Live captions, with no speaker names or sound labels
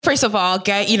first of all,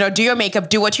 do your makeup,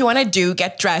 do what you want to do,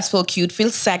 get dressed, feel cute, feel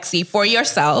sexy for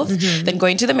yourself. Then go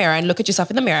into the mirror and look at yourself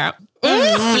in the mirror.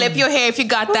 Flip your hair if you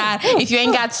got that. If you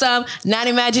ain't got some, not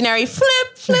imaginary, flip.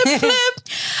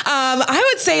 I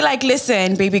would say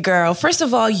listen, baby girl, first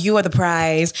of all, you are the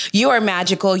prize. You are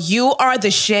magical. You are the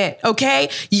shit, okay?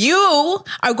 You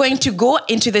are going to go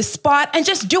into this spot and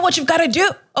just do what you've got to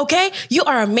do, okay? You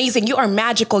are amazing. You are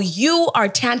magical. You are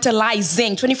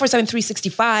tantalizing 24/7,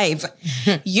 365.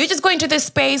 You just go into this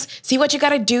space, see what you got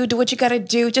to do what you got to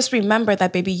do. Just remember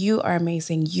that, baby, you are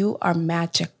amazing. You are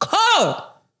magical.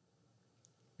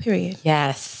 Period.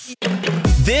 Yes.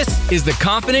 This is the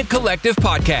Confident Collective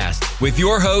Podcast with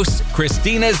your hosts,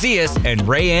 Christina Zias and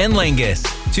Rayanne Langus.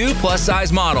 2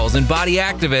 plus-size models and body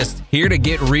activists here to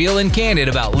get real and candid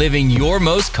about living your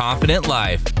most confident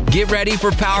life. Get ready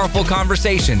for powerful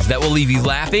conversations that will leave you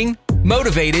laughing,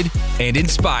 motivated, and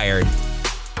inspired.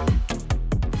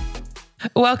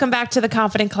 Welcome back to the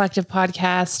Confident Collective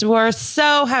Podcast. We're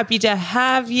so happy to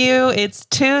have you. It's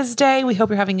Tuesday. We hope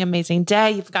you're having an amazing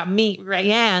day. You've got me,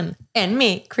 Rayanne. And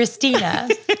me, Christina.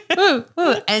 Woo,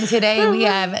 woo. And today we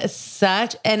have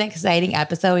such an exciting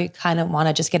episode. We kind of want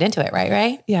to just get into it,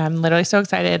 right? Yeah, I'm literally so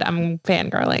excited. I'm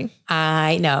fangirling.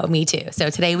 I know, me too. So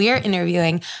today we are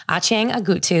interviewing Achieng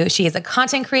Agutu. She is a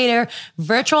content creator,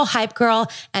 virtual hype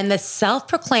girl, and the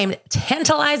self-proclaimed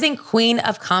Tantalizing Queen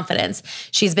of Confidence.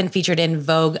 She's been featured in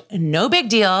Vogue, No Big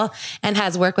Deal, and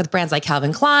has worked with brands like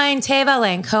Calvin Klein, Teva,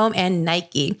 Lancome, and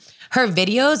Nike. Her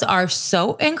videos are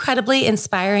so incredibly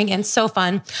inspiring and so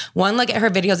fun. One look at her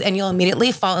videos and you'll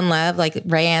immediately fall in love. Like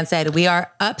Rayanne said, we are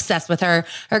obsessed with her.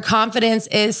 Her confidence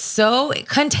is so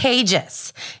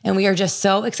contagious. And we are just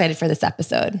so excited for this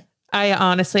episode. I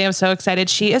honestly am so excited.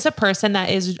 She is a person that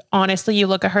is honestly, you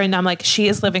look at her and I'm like, she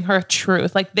is living her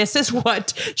truth. Like this is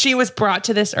what she was brought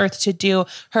to this earth to do.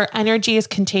 Her energy is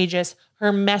contagious.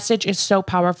 Her message is so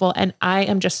powerful. And I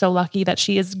am just so lucky that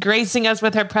she is gracing us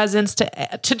with her presence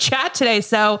to chat today.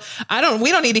 So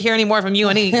we don't need to hear any more from you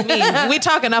and me. We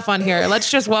talk enough on here. Let's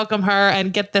just welcome her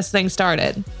and get this thing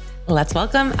started. Let's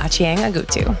welcome Achieng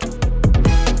Agutu.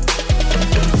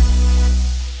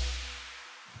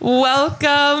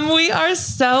 Welcome. We are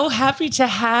so happy to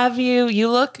have you. You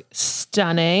look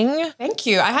stunning. Thank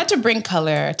you. I had to bring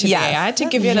color today. Yes. I had to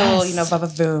give you a little,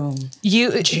 boom. You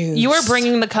were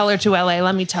bringing the color to LA,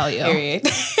 let me tell you. Wait,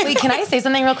 can I say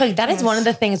something real quick? That is one of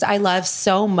the things I love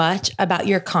so much about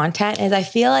your content is I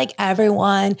feel like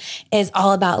everyone is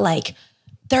all about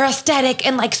their aesthetic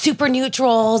and super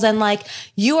neutrals and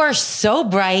you are so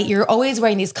bright. You're always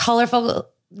wearing these colorful,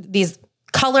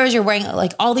 colors, you're wearing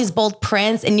all these bold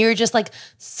prints and you're just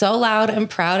so loud and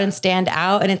proud and stand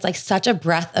out. And it's such a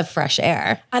breath of fresh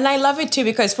air. And I love it too,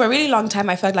 because for a really long time,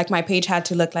 I felt like my page had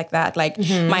to look like that.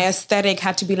 My aesthetic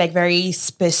had to be very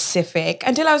specific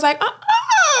until I was like,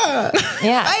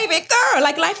 yeah, baby girl,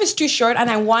 life is too short. And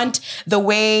I want the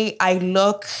way I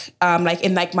look,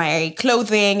 in my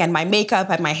clothing and my makeup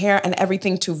and my hair and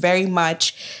everything to very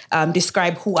much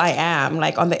describe who I am,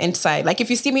 on the inside. If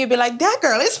you see me, you'll be like, that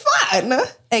girl is fun.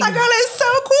 That girl is so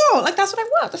cool. That's what I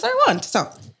want. That's what I want. So.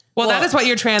 Well, that is what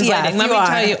you're translating. Let me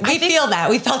tell you. I feel that.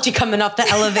 We felt you coming up the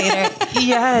elevator.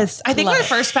 Yes. I think I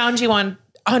first found you on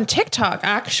TikTok,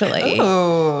 actually.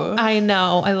 Oh, I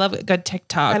know. I love a good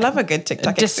TikTok. I love a good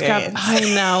TikTok experience. I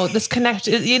know. This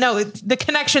connection, the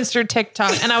connections through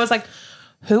TikTok. And I was like,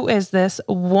 who is this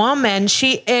woman?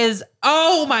 She is,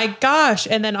 oh my gosh.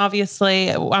 And then obviously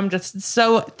I'm just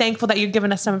so thankful that you've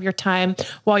given us some of your time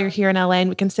while you're here in LA and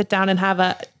we can sit down and have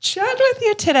a chat with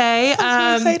you today.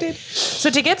 I'm so excited. So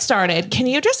to get started, can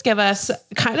you just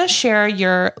share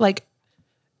your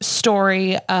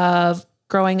story of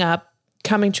growing up,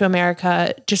 coming to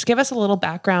America? Just give us a little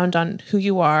background on who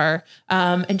you are,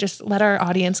 and just let our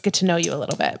audience get to know you a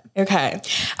little bit. Okay.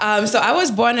 So I was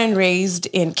born and raised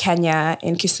in Kenya,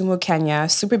 in Kisumu, Kenya.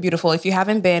 Super beautiful. If you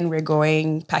haven't been, we're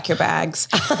going. Pack your bags.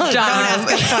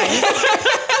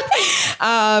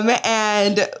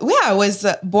 I was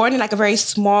born in a very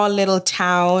small little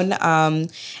town.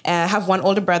 And I have one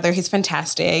older brother. He's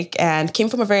fantastic and came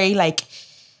from a very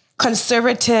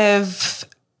conservative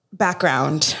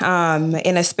background,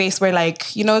 in a space where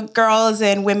girls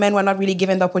and women were not really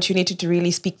given the opportunity to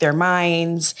really speak their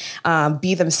minds,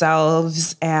 be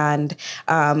themselves. And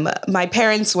my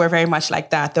parents were very much like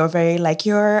that. They were very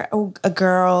you're a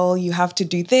girl, you have to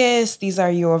do this. These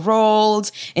are your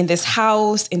roles in this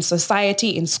house, in society,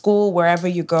 in school, wherever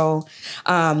you go.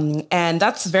 And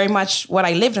that's very much what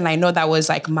I lived. And I know that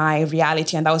was my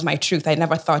reality and that was my truth. I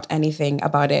never thought anything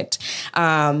about it.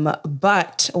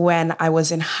 But when I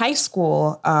was in high high school,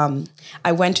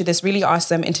 I went to this really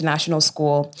awesome international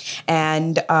school,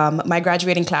 and my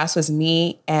graduating class was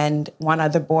me and one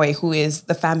other boy who is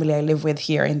the family I live with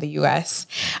here in the US.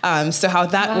 So how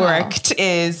that worked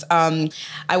is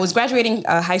I was graduating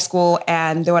high school,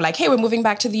 and they were like, hey, we're moving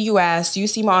back to the US. You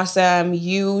seem awesome.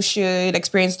 You should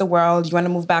experience the world. You want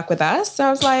to move back with us? So I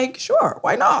was like, sure,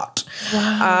 why not?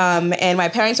 Wow. And my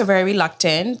parents were very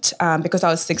reluctant because I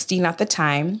was 16 at the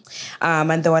time.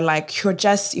 And they were like,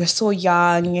 you're so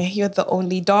young. You're the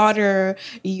only daughter.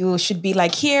 You should be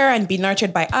like here and be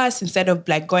nurtured by us instead of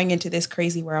like going into this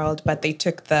crazy world. But they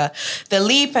took the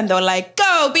leap and they were like,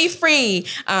 go, be free.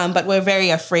 But we're very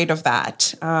afraid of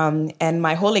that. And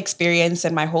my whole experience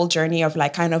and my whole journey of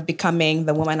like kind of becoming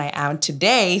the woman I am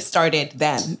today started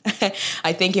then.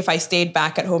 I think if I stayed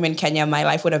back at home in Kenya, my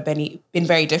life would have been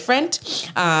very different.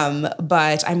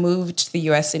 But I moved to the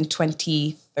US in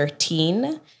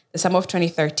 2013, the summer of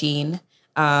 2013.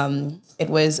 It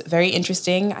was very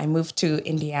interesting. I moved to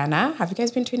Indiana. Have you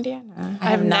guys been to Indiana?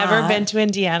 I've never been to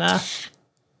Indiana.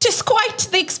 Just quite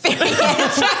the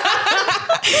experience.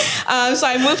 So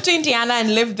I moved to Indiana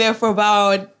and lived there for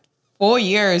about 4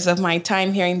 years of my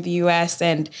time here in the US,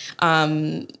 and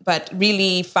but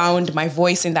really found my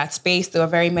voice in that space. There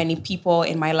were very many people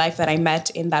in my life that I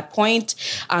met in that point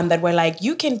that were like,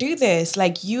 you can do this.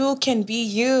 Like, you can be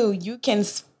you. You can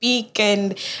speak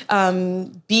and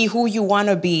be who you want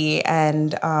to be.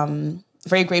 And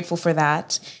very grateful for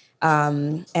that.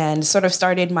 And sort of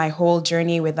started my whole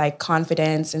journey with like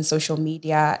confidence and social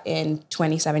media in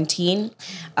 2017.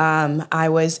 I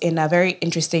was in a very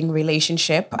interesting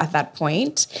relationship at that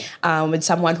point with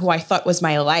someone who I thought was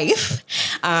my life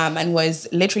and was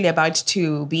literally about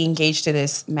to be engaged to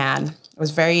this man. I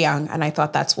was very young and I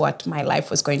thought that's what my life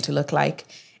was going to look like.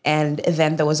 And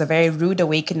then there was a very rude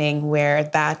awakening where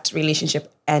that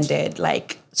relationship ended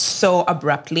like so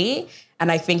abruptly.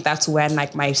 And I think that's when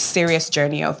like my serious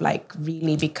journey of like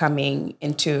really becoming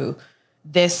into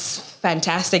this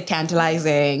fantastic,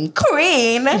 tantalizing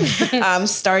queen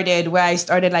started, where I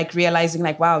started like realizing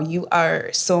like, wow, you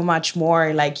are so much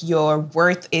more. Like, your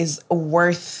worth is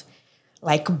worth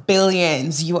like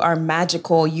billions. You are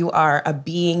magical. You are a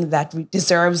being that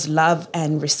deserves love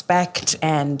and respect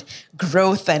and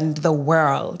growth and the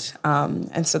world.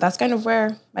 And so that's kind of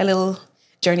where my little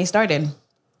journey started.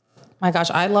 My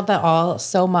gosh, I love that all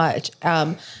so much.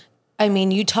 I mean,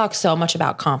 you talk so much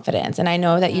about confidence, and I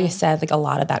know that you said like a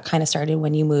lot of that kind of started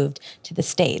when you moved to the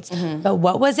States. But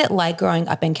what was it like growing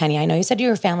up in Kenya? I know you said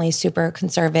your family is super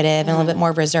conservative and a little bit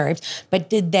more reserved, but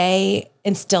did they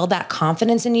instill that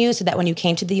confidence in you so that when you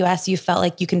came to the US, you felt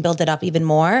like you can build it up even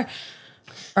more,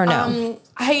 or no?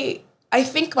 I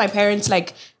think my parents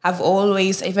like have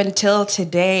always, even till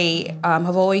today,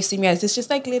 have always seen me as this just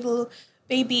like little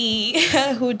baby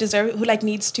who like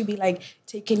needs to be like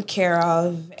taken care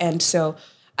of. And so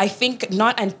I think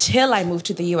not until I moved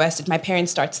to the US did my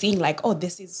parents start seeing like, oh,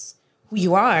 this is who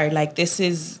you are. Like, this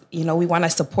is, you know, we want to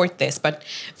support this. But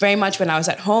very much when I was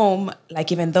at home,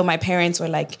 like, even though my parents were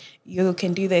like, you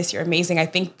can do this, you're amazing, I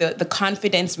think the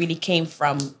confidence really came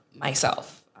from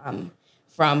myself,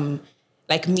 from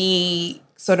like me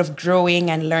sort of growing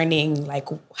and learning like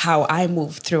how I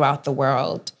move throughout the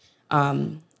world.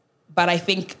 But I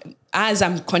think as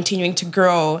I'm continuing to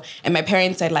grow and my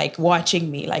parents are like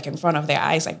watching me like in front of their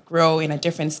eyes, like grow in a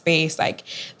different space, like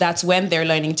that's when they're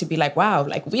learning to be like, wow,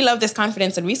 like we love this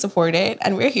confidence and we support it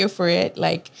and we're here for it.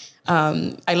 Like,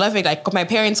 I love it. Like, my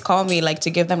parents call me like to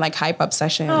give them like hype up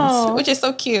sessions, which is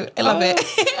so cute. I love it.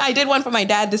 I did one for my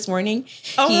dad this morning.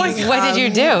 My God. What did you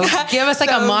do? Give us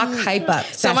like a mock hype up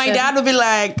session. So my dad would be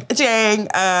like, Achieng,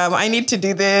 I need to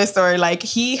do this. Or like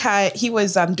he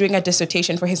was doing a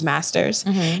dissertation for his master's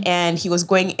and he was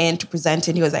going in to present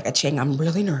it. He was like, Achieng, I'm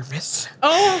really nervous.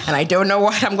 And I don't know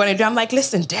what I'm going to do. I'm like,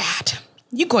 listen, Dad,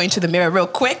 you go into the mirror real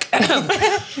quick.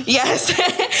 Yes.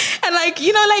 And like,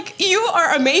 you know, like, you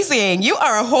are amazing. You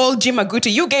are a whole Jim Agutu.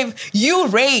 You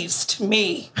raised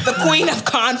me, the queen of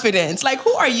confidence. Like,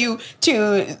 who are you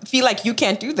to feel like you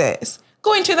can't do this?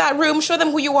 Go into that room, show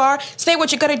them who you are, say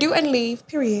what you got to do and leave,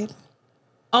 period.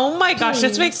 Oh my gosh,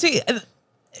 this makes me...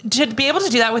 To be able to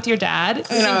do that with your dad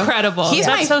is incredible.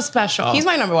 That's so special. He's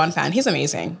my number one fan. He's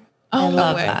amazing. I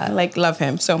love that. Like, love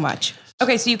him so much.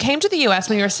 Okay, so you came to the US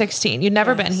when you were 16. You'd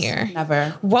never been here.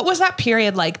 Never. What was that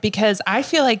period like? Because I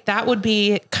feel like that would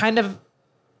be kind of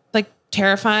like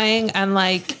terrifying and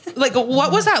like Like,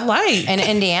 what was that like? In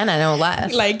Indiana, no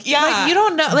less. Like, yeah. Like, you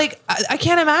don't know. Like, I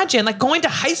can't imagine. Like, going to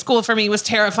high school for me was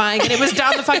terrifying, and it was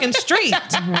down the fucking street.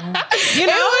 You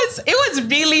know, it was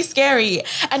really scary.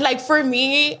 And like for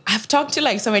me, I've talked to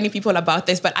like so many people about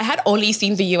this, but I had only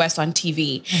seen the US on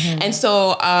TV. And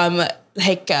so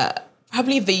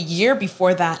probably the year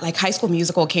before that, like High School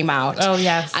Musical came out. Oh,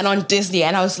 yes. And on Disney.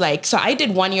 And I was like, so I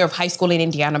did 1 year of high school in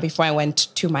Indiana before I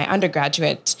went to my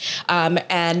undergraduate.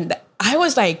 And I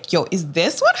was like, yo, is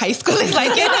this what high school is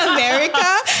like in America?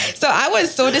 So I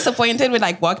was so disappointed when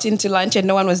I walked into lunch and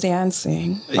no one was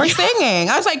dancing or singing.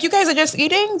 I was like, you guys are just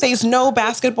eating? There's no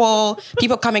basketball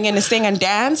people coming in to sing and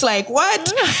dance? Like,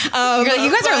 what? You're like,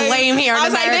 you guys are lame here in I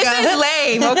was America. like, this is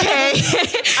lame, okay?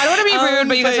 I don't want to be rude,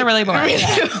 but you guys are really boring.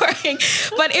 Really boring.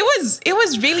 But it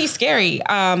was really scary.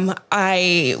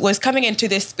 I was coming into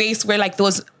this space where like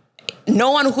those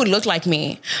no one who looked like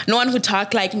me, no one who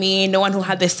talked like me, no one who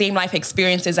had the same life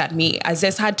experiences as me. I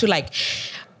just had to like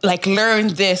learn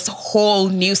this whole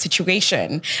new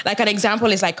situation. Like an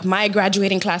example is like my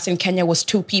graduating class in Kenya was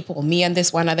 2 people, me and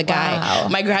this one other guy. Wow.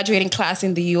 My graduating class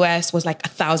in the US was like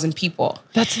 1,000 people.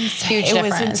 That's insane. Huge It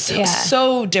difference. was Yeah.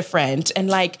 so different. And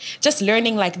like just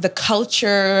learning like the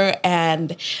culture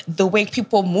and the way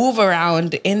people move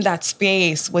around in that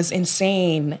space was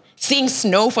insane. Seeing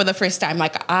snow for the first time,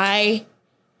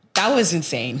 that was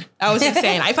insane. That was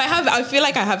insane. I feel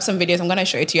like I have some videos. I'm going to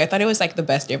show it to you. I thought it was like the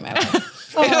best day of my life.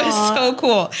 It was so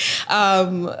cool.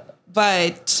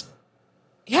 But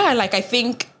yeah, like I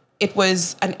think it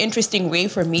was an interesting way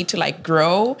for me to like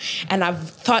grow. And I've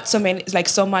thought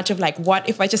so much of like, what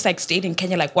if I just like stayed in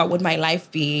Kenya? Like, what would my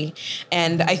life be?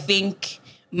 And I think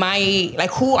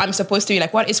who I'm supposed to be,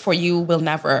 like what is for you will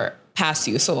never pass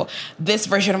you. So this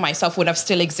version of myself would have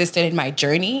still existed in my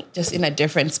journey, just in a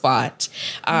different spot.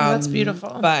 That's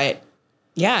beautiful. But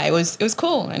yeah, it was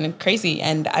cool and crazy.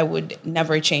 And I would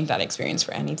never change that experience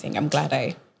for anything. I'm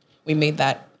glad we made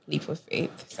that leap of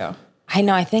faith. So I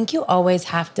know. I think you always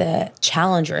have to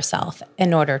challenge yourself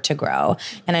in order to grow.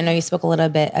 And I know you spoke a little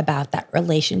bit about that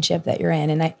relationship that you're in.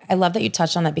 And I love that you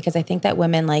touched on that, because I think that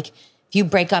women, like, if you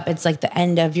break up, it's like the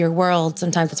end of your world.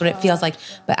 Sometimes that's what it feels like.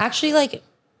 But actually, like,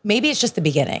 maybe it's just the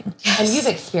beginning. Yes. And you've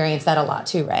experienced that a lot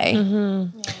too, right?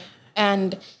 Mm-hmm. Yeah.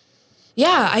 And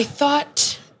yeah, I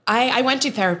thought I went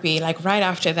to therapy like right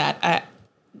after that.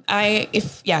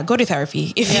 Go to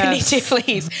therapy if you need to,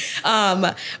 please.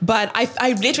 But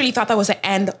I literally thought that was the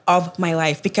end of my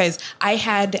life, because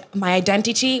my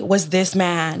identity was this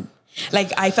man.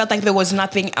 Like I felt like there was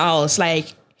nothing else.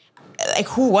 Like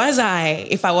who was I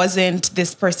if I wasn't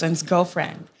this person's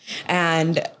girlfriend?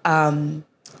 And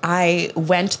I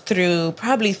went through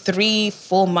probably 3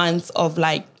 full months of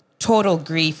like total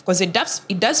grief, because it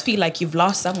does feel like you've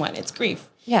lost someone. It's grief.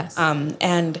 Yes.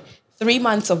 And 3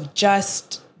 months of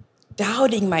just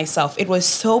doubting myself. It was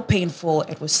so painful.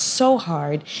 It was so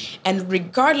hard. And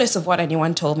regardless of what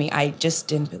anyone told me, I just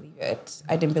didn't believe it.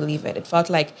 I didn't believe it. It felt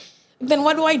like, then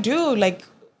what do I do? Like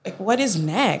what is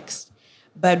next?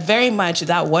 But very much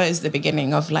that was the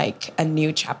beginning of like a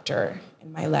new chapter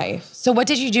in my life. So what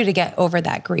did you do to get over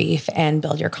that grief and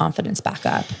build your confidence back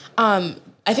up?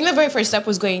 I think the very first step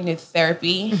was going to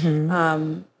therapy.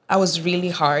 Mm-hmm. I was really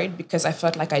hard because I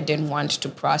felt like I didn't want to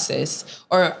process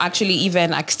or actually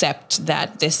even accept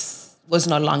that this was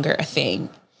no longer a thing.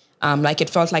 Like it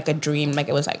felt like a dream. Like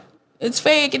it was like, it's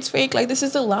fake. Like this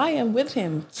is a lie. I'm with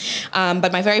him.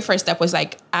 But my very first step was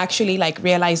like actually like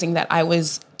realizing that I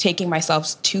was taking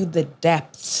myself to the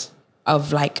depths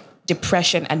of like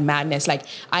depression and madness. Like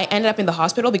I ended up in the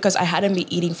hospital because I hadn't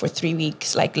been eating for 3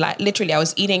 weeks. Like literally I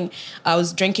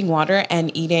was drinking water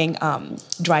and eating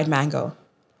dried mango.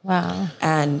 Wow.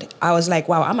 And I was like,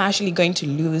 wow, I'm actually going to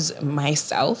lose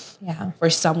myself for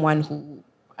someone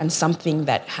and something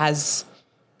that has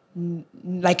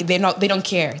like, they don't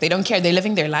care. They don't care. They're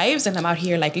living their lives and I'm out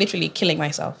here like literally killing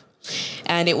myself.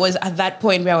 And it was at that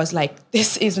point where I was like,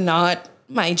 this is not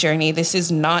my journey. This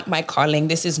is not my calling.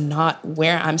 This is not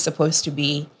where I'm supposed to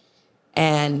be.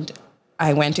 And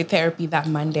I went to therapy that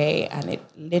Monday and it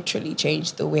literally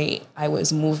changed the way I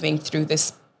was moving through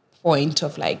this point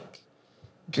of like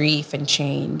grief and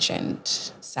change and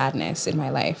sadness in my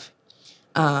life.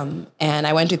 And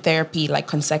I went to therapy like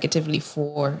consecutively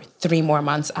for 3 more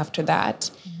months after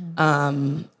that.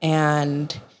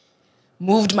 And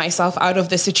moved myself out of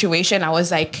the situation. I was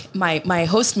like, my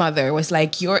host mother was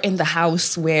like, you're in the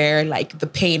house where like the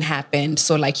pain happened.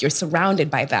 So like you're surrounded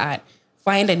by that.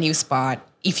 Find a new spot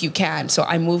if you can. So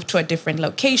I moved to a different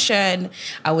location.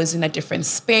 I was in a different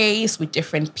space with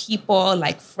different people,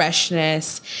 like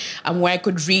freshness, where I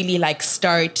could really like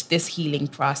start this healing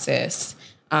process.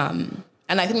 And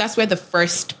I think that's where the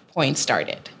first point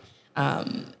started.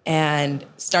 And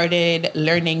started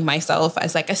learning myself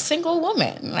as like a single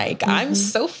woman. Like I'm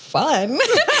so fun.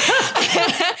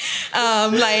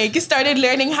 Like started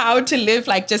learning how to live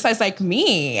like just as like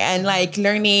me, and like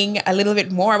learning a little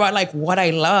bit more about like what I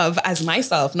love as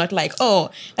myself. Not like, oh,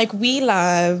 like we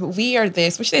are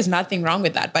this, which there's nothing wrong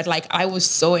with that. But like I was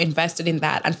so invested in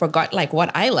that and forgot like what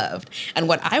I loved and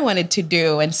what I wanted to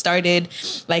do, and started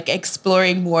like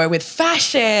exploring more with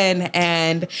fashion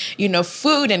and, you know,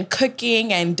 food and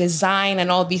cooking and design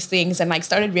and all these things, and like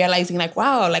started realizing like,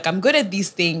 wow, like I'm good at these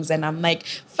things, and I'm like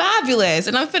fabulous,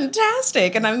 and I'm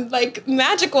fantastic, and I'm like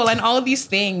magical, and all these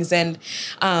things. And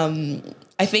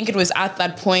I think it was at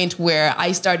that point where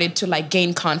I started to like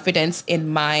gain confidence in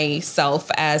myself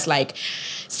as like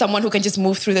someone who can just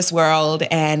move through this world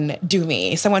and do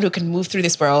me, someone who can move through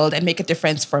this world and make a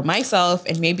difference for myself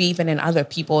and maybe even in other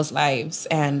people's lives.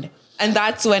 And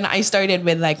that's when I started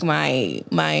with like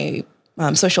my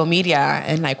social media,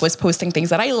 and like was posting things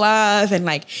that I love and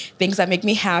like things that make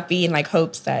me happy, and like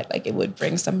hopes that like it would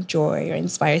bring some joy or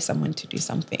inspire someone to do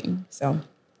something. So.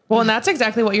 Well, and that's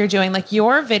exactly what you're doing. Like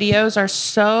your videos are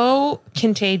so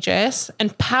contagious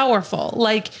and powerful.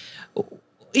 Like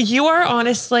you are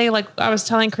honestly, like I was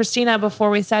telling Christina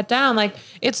before we sat down, like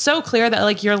it's so clear that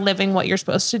like you're living what you're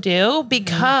supposed to do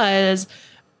because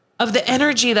of the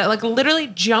energy that like literally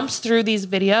jumps through these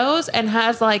videos and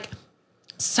has like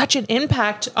such an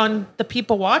impact on the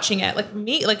people watching it, like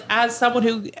me, like as someone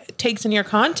who takes in your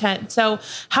content. So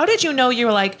how did you know you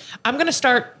were like, I'm going to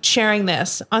start sharing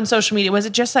this on social media? Was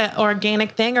it just an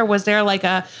organic thing, or was there like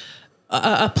a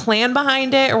plan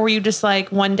behind it? Or were you just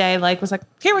like one day, like was like,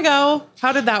 here we go.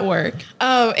 How did that work?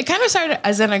 It kind of started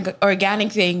as an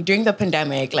organic thing during the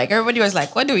pandemic. Like everybody was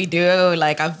like, what do we do?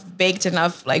 Like I've baked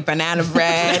enough like banana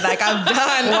bread. Like I've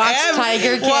done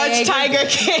Watch Tiger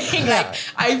King. Like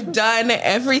I've done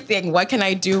everything. What can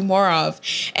I do more of?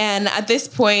 And at this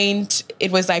point,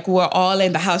 it was like we're all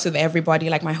in the house with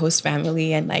everybody, like my host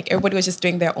family, and like everybody was just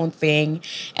doing their own thing.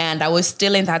 And I was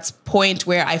still in that point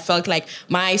where I felt like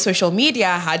my social media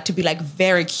had to be like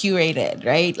very curated,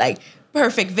 right? Like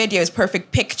perfect videos,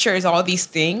 perfect pictures, all these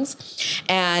things.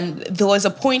 And there was a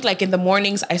point like in the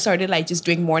mornings, I started like just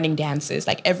doing morning dances,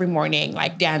 like every morning,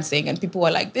 like dancing. And people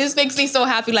were like, this makes me so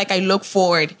happy. Like I look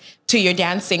forward to your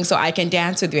dancing so I can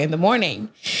dance with you in the morning.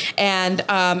 And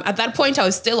at that point, I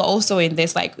was still also in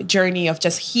this like journey of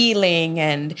just healing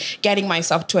and getting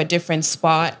myself to a different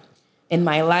spot in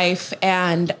my life,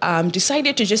 and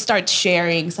decided to just start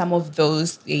sharing some of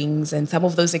those things and some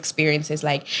of those experiences.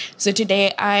 Like, so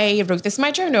today I wrote this in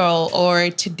my journal, or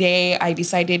today I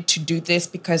decided to do this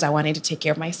because I wanted to take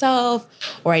care of myself,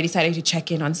 or I decided to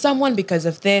check in on someone because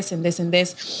of this and this and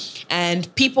this. And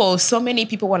so many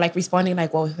people were like responding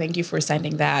like, well, thank you for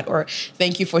sending that, or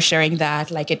thank you for sharing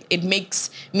that. Like it makes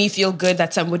me feel good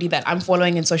that somebody that I'm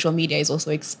following in social media is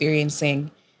also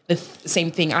experiencing the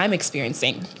same thing I'm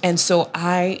experiencing. And so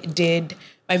I did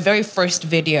my very first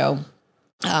video.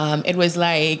 It was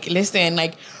like, listen,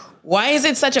 like, why is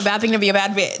it such a bad thing to be a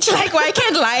bad bitch? Like, why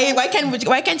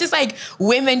can't just like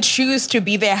women choose to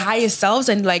be their highest selves,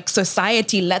 and like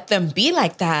society let them be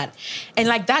like that? And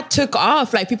like that took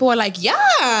off. Like people were like, yeah,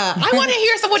 I want to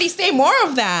hear somebody say more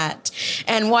of that.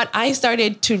 And what I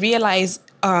started to realize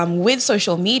with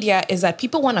social media is that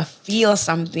people want to feel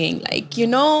something. Like, you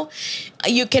know,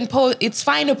 you can post, it's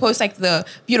fine to post like the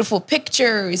beautiful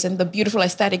pictures and the beautiful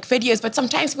aesthetic videos, but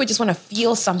sometimes people just want to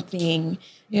feel something.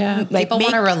 Yeah. Like people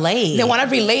want to relate. They want to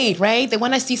relate, right? They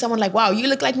want to see someone like, wow, you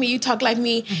look like me, you talk like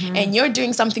me, and you're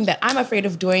doing something that I'm afraid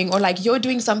of doing, or like you're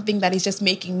doing something that is just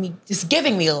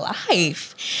giving me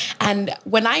life. And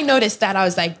when I noticed that, I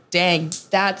was like, dang,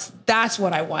 that's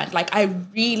what I want. Like I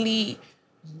really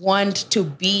want to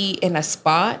be in a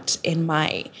spot in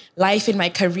my life, in my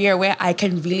career, where I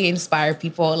can really inspire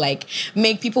people, like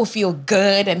make people feel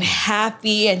good and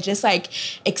happy and just like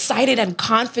excited and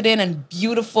confident and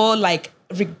beautiful, like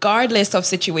regardless of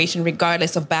situation,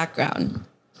 regardless of background.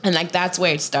 And like, that's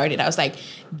where it started. I was like,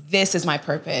 this is my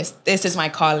purpose. This is my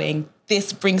calling.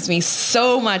 This brings me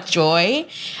so much joy.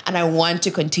 And I want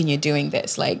to continue doing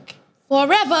this. Like,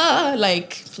 forever,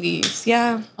 like, please,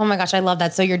 yeah. Oh my gosh, I love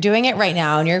that. So you're doing it right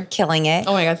now and you're killing it.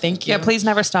 Oh my God, thank you. Yeah, please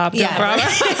never stop. Yeah.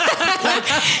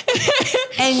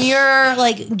 And your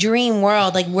like dream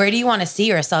world, like where do you want to see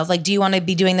yourself? Like, do you want to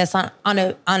be doing this on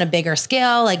a bigger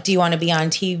scale? Like, do you want to be on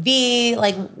TV?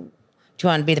 Like, do you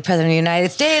want to be the president of the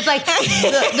United States? Like,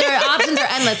 their options are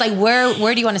endless. Like,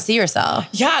 where do you want to see yourself?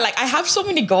 Yeah, like I have so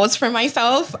many goals for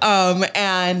myself,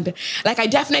 and like I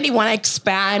definitely want to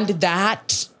expand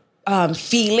that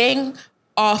feeling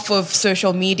off of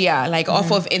social media, like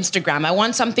off of Instagram. I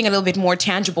want something a little bit more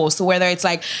tangible. So whether it's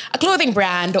like a clothing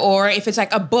brand or if it's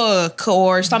like a book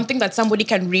or something that somebody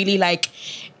can really like,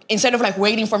 instead of like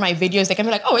waiting for my videos, they can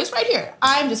be like, oh, it's right here.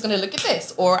 I'm just going to look at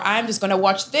this, or I'm just going to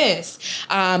watch this.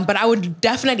 But I would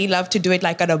definitely love to do it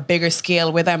like at a bigger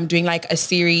scale, whether I'm doing like a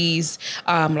series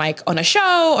like on a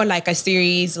show, or like a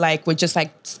series like with just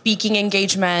like speaking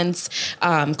engagements.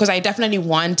 Because I definitely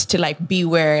want to like be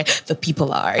where the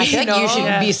people are. I feel like you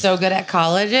should be so good at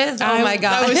colleges. Oh my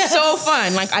God. That was so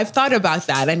fun. Like I've thought about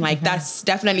that, and like that's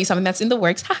definitely something that's in the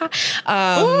works.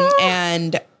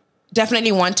 And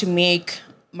definitely want to make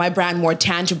my brand more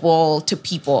tangible to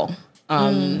people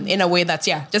in a way that's,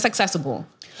 just accessible.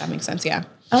 That makes sense, yeah.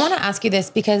 I want to ask you this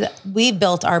because we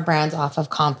built our brands off of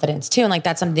confidence too. And like,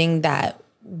 that's something that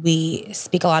we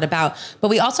speak a lot about, but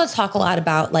we also talk a lot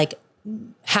about like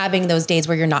having those days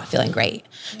where you're not feeling great.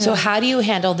 Yeah. So how do you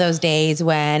handle those days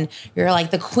when you're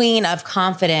like the queen of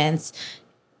confidence,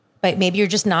 but maybe you're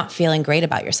just not feeling great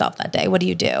about yourself that day? What do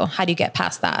you do? How do you get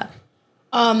past that?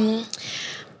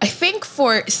 I think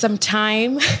for some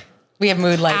time, we have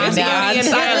mood lighting down.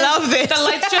 I love this. The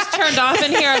lights just turned off in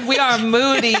here and we are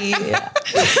moody.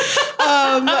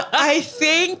 I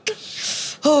think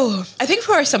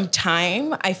for some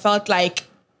time, I felt like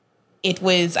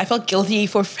I felt guilty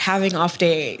for having off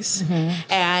days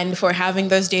and for having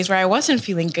those days where I wasn't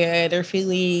feeling good or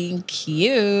feeling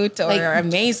cute or like,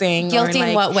 amazing. Guilty or like,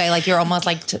 in what way? Like you're almost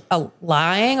like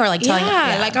lying or like telling.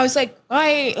 Yeah, like I was like,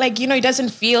 why? Like, it doesn't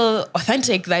feel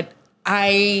authentic that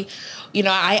I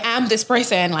am this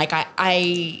person. Like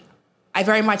I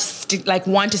very much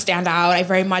want to stand out. I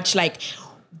very much like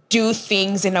do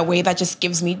things in a way that just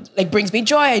brings me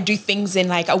joy. I do things in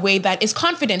like a way that is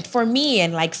confident for me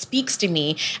and like speaks to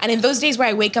me. And in those days where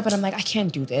I wake up and I'm like, I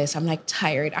can't do this. I'm like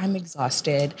tired. I'm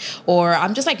exhausted. Or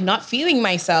I'm just like not feeling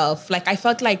myself. Like I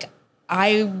felt like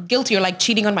I'm guilty or like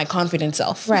cheating on my confident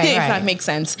self. Right. If that makes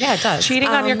sense. Yeah, it does. Cheating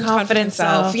on your confident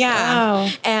self. Yeah. Wow.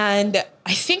 And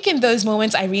I think in those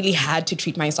moments, I really had to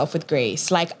treat myself with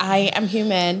grace. Like I am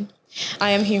human.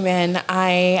 I'm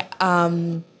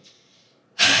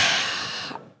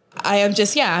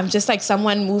just like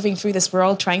someone moving through this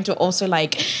world, trying to also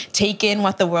like take in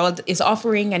what the world is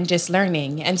offering and just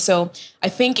learning. And so I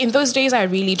think in those days, I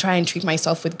really try and treat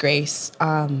myself with grace.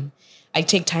 I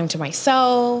take time to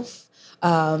myself.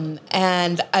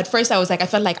 And at first I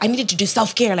felt like I needed to do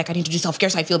self-care. Like I need to do self-care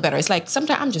so I feel better. It's like,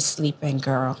 sometimes I'm just sleeping,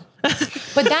 girl.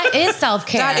 But that is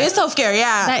self-care. That is self-care,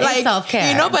 yeah. That is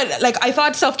self-care. But like I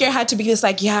thought self-care had to be this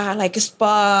like, like a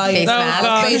spa,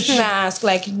 face mask.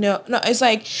 Like, no, it's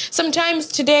like sometimes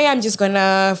today I'm just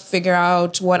gonna figure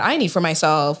out what I need for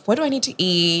myself. What do I need to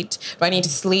eat? Do I need to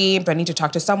sleep? Do I need to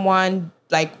talk to someone?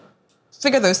 Like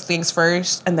figure those things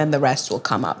first and then the rest will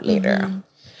come up later.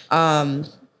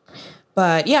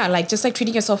 But yeah, like just like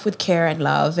treating yourself with care and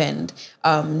love and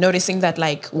noticing that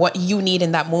like what you need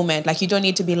in that moment. Like you don't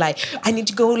need to be like, I need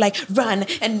to go like run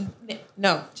and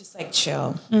no, just like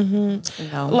chill.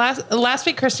 Last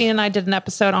week, Christine and I did an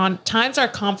episode on times our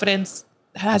confidence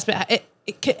has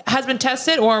been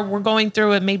tested, or we're going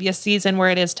through it, maybe a season where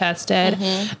it is tested.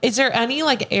 Is there any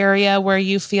like area where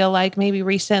you feel like maybe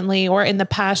recently or in the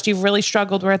past you've really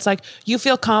struggled where it's like you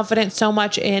feel confident so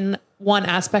much in one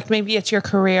aspect, maybe it's your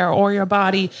career or your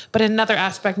body, but in another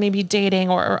aspect, maybe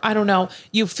dating or I don't know,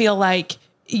 you feel like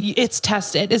it's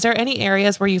tested. Is there any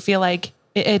areas where you feel like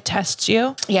it tests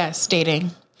you? Yes, dating.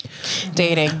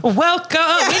 Welcome.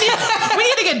 We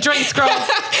need to get drinks, girl.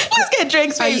 Let's get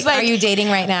drinks. Are you dating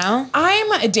right now?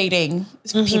 I'm dating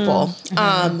people.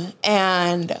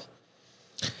 And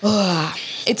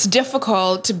it's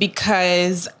difficult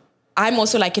because I'm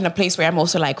also like in a place where I'm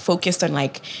also like focused on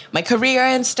like my career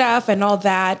and stuff and all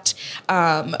that.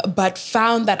 But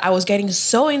found that I was getting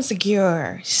so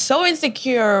insecure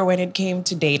when it came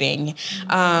to dating.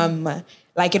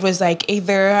 Like it was like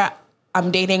either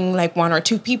I'm dating like one or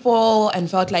two people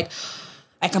and felt like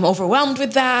I'm overwhelmed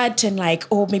with that and like,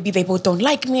 oh, maybe they both don't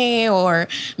like me, or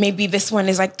maybe this one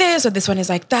is like this or this one is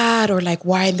like that, or like,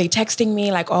 why aren't they texting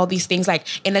me? Like all these things, like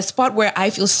in a spot where I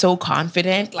feel so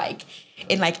confident, like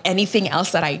in like anything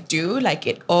else that I do, like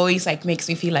it always like makes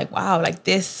me feel like, wow, like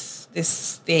this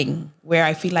thing where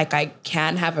I feel like I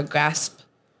can have a grasp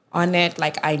on it.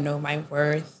 Like I know my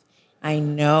worth. I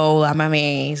know I'm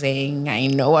amazing. I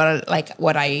know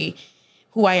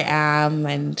who I am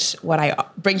and what I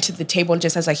bring to the table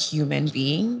just as a human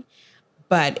being.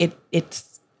 But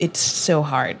it's so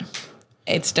hard.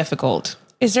 It's difficult.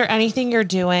 Is there anything you're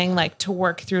doing like to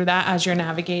work through that as you're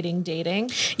navigating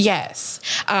dating? Yes.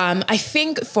 I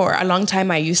think for a long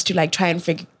time I used to try and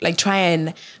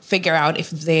figure out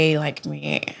if they like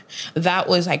me. That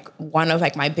was like one of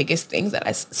like my biggest things that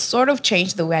has sort of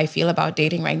changed the way I feel about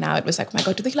dating right now. It was like, oh my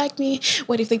God, do they like me?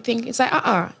 What if they think it's like,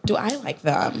 do I like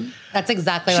them? That's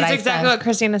exactly what I said. That's exactly what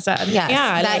Christina said. Yes,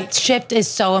 Yeah, that shift is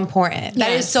so important.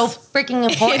 That is so freaking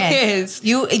important. It is.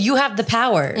 You have the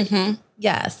power.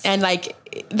 Yes. And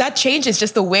that changes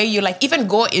just the way you even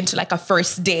go into a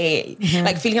first date,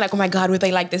 feeling like, oh my God, would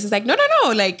they like this? It's like, no.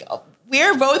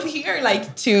 We're both here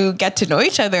to get to know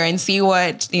each other and see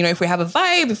what, if we have a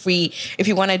vibe, if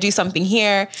you want to do something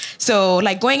here. So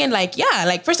going in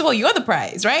first of all, you're the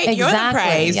prize, right? Exactly, You're the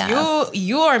prize. yes.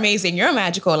 You are amazing. You're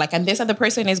magical. And this other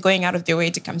person is going out of their way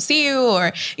to come see you,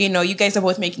 or, you guys are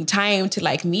both making time to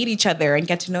meet each other and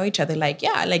get to know each other.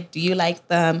 Do you like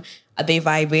them? Are they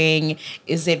vibing?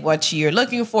 Is it what you're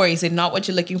looking for? Is it not what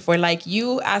you're looking for?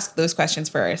 You ask those questions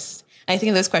first. I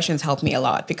think those questions helped me a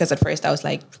lot, because at first I was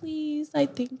like, please, I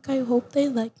hope they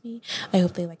like me. I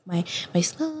hope they like my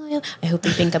smile. I hope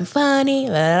they think I'm funny.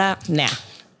 Nah.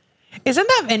 Isn't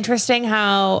that interesting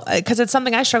how, because it's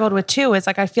something I struggled with too. It's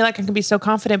I feel like I can be so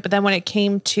confident, but then when it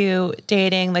came to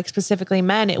dating, specifically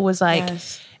men, it was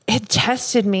Yes. it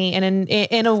tested me in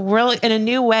a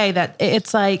new way that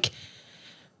it's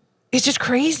it's just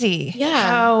crazy.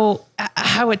 Yeah.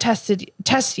 How it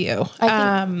tests you.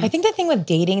 I think the thing with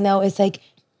dating though is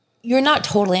you're not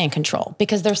totally in control,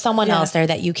 because there's someone else there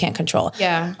that you can't control.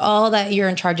 Yeah. All that you're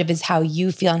in charge of is how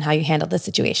you feel and how you handle the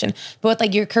situation. But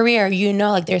with your career,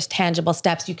 there's tangible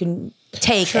steps you can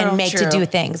take and make to do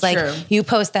things. True. You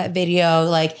post that video,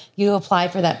 you apply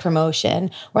for that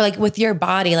promotion, or with your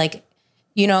body,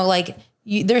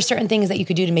 there's certain things that you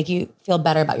could do to make you feel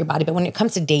better about your body. But when it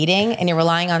comes to dating and you're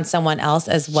relying on someone else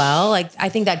as well, I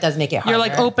think that does make it harder.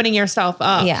 You're opening yourself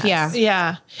up. Yes. Yeah.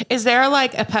 Yeah. Is there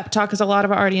a pep talk? Because a lot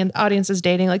of our audience is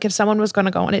dating. If someone was going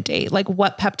to go on a date,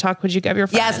 what pep talk would you give your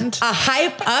friend? Yes, a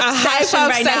hype up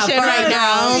session right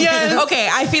now. Yes. Okay,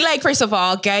 I feel first of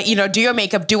all, do your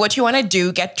makeup, do what you want to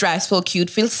do, get dressed, feel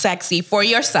cute, feel sexy for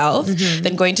yourself.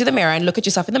 Then go into the mirror and look at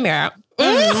yourself in the mirror.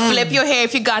 Flip your hair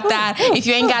if you got that. If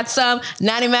you ain't got some,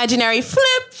 non-imaginary, flip.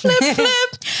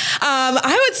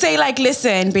 I would say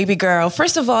listen, baby girl,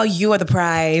 first of all, you are the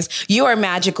prize. You are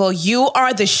magical. You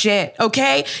are the shit,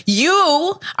 okay?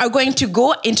 You are going to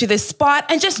go into this spot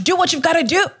and just do what you've got to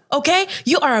do, okay?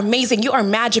 You are amazing. You are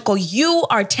magical. You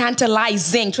are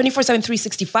tantalizing 24/7,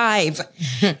 365.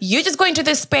 You just go into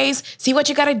this space, see what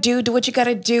you got to do what you got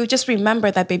to do. Just remember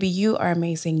that, baby, you are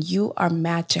amazing. You are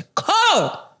magical.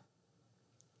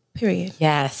 Period.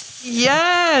 Yes.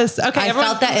 Yes. Okay. I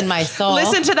felt that in my soul.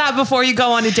 Listen to that before you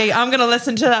go on a date. I'm going to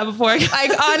listen to that before.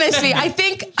 Honestly, I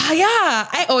think,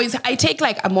 I take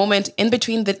a moment in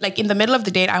between in the middle of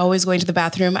the date, I always go into the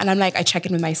bathroom and I'm I check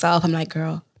in with myself. I'm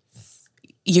girl,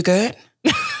 you good?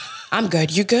 I'm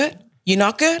good. You good? You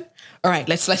not good? All right,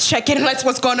 let's check in.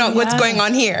 What's going on? Yeah. What's going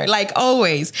on here?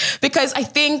 Always. Because I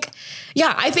think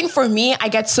for me, I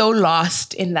get so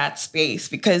lost in that space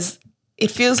because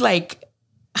it feels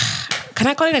can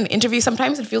I call it an interview?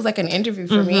 Sometimes it feels like an interview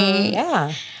for me.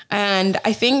 Yeah. And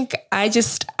I think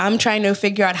I'm trying to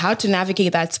figure out how to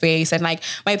navigate that space. And my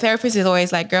therapist is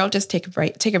always girl, just take a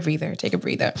break, take a breather.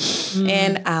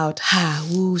 In, out, ha,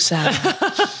 woo, sa.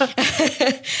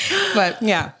 But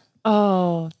yeah.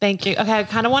 Oh, thank you. Okay. I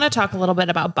kind of want to talk a little bit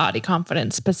about body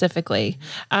confidence specifically.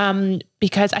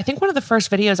 Because I think one of the first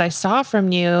videos I saw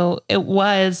from you, it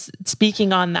was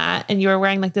speaking on that, and you were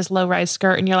wearing this low-rise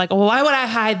skirt, and you're well, why would I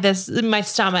hide this in my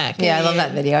stomach? Yeah, I love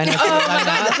that video. I know. Oh my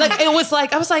God. It was I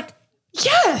was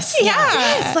yes. Yeah.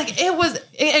 Yes. It was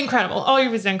incredible. Oh, it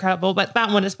was incredible. But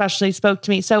that one especially spoke to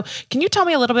me. So can you tell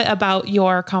me a little bit about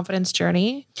your confidence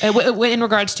journey in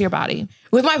regards to your body?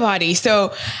 With my body.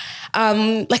 So,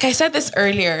 I said this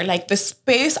earlier, the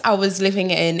space I was living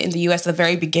in the US at the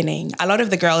very beginning, a lot of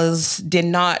the girls did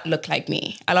not look like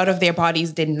me. A lot of their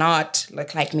bodies did not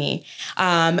look like me.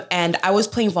 And I was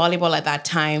playing volleyball at that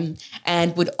time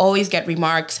and would always get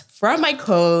remarks from my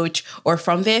coach or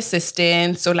from the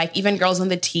assistants, or even girls on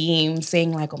the team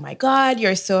saying oh my God,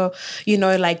 you're so,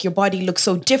 your body looks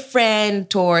so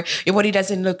different, or your body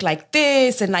doesn't look like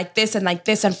this and like this and like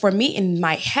this. And for me in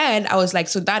my head, I was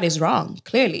so that is wrong,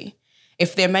 clearly.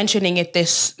 If they're mentioning it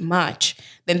this much,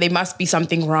 then there must be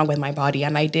something wrong with my body.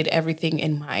 And I did everything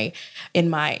in my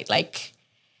my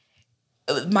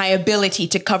ability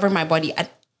to cover my body at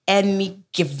any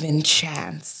given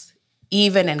chance,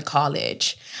 even in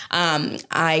college.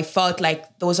 I felt there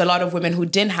was a lot of women who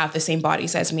didn't have the same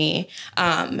bodies as me,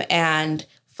 and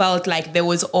felt like there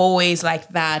was always like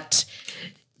that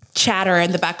chatter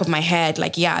in the back of my head,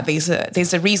 like, yeah,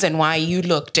 there's a reason why you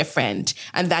look different,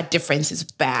 and that difference is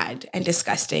bad and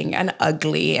disgusting and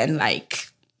ugly and like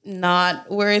not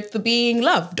worth being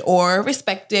loved or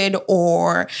respected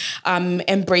or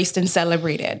embraced and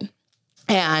celebrated.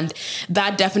 And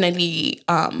that definitely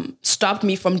stopped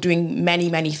me from doing many,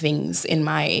 many things in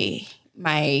my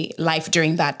life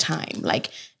during that time, like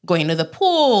going to the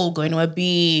pool, going to a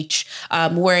beach,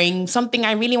 wearing something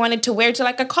I really wanted to wear to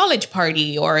like a college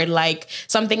party, or like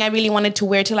something I really wanted to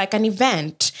wear to like an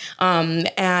event,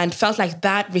 and felt like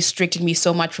that restricted me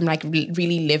so much from like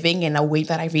really living in a way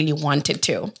that I really wanted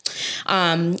to.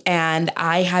 And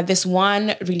I had this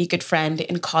one really good friend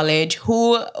in college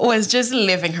who was just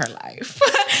living her life.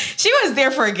 She was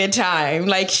there for a good time.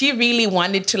 Like she really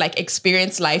wanted to like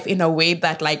experience life in a way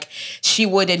that like she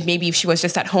wouldn't maybe if she was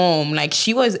just at home. Like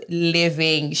she was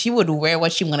living. She would wear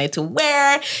what she wanted to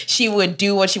wear. She would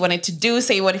do what she wanted to do,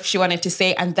 say what she wanted to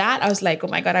say. And that I was like, oh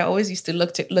my God, I always used to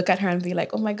look at her and be like,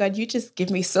 oh my God, you just give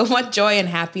me so much joy and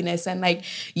happiness. And like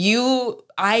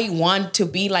I want to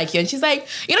be like you. And she's like,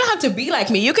 you don't have to be like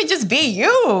me. You can just be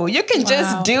you. You can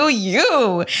just do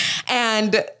you.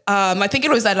 And I think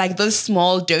it was that like those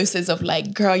small doses of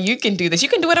like, girl, you can do this. You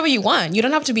can do whatever you want. You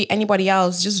don't have to be anybody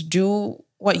else. Just do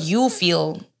what you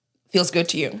feels good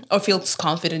to you or feels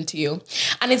confident to you.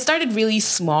 And it started really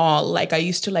small. Like I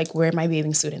used to like wear my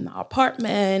bathing suit in the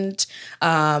apartment,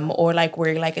 or like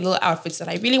wear like little outfits that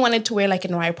I really wanted to wear like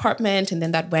in my apartment. And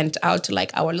then that went out to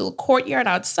like our little courtyard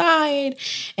outside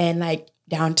and like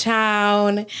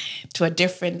downtown to a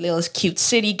different little cute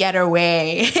city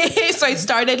getaway. So I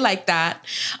started like that.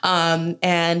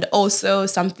 And also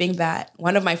something that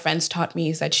one of my friends taught me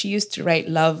is that she used to write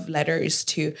love letters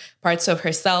to parts of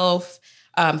herself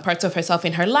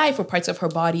in her life or parts of her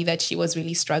body that she was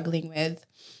really struggling with.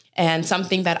 And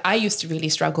something that I used to really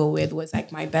struggle with was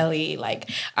like my belly. Like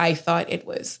I thought it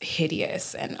was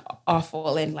hideous and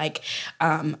awful. And like,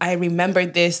 I remember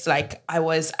this, like I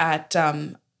was at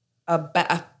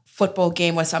a football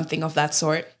game or something of that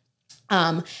sort.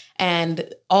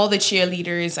 And all the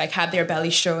cheerleaders like had their belly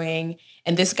showing,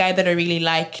 and this guy that I really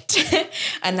liked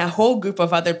and a whole group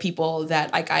of other people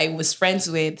that like I was friends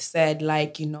with said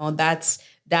like, you know, that's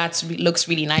looks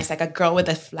really nice. Like a girl with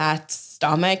a flat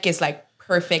stomach is like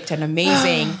perfect and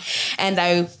amazing.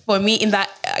 And for me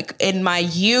in my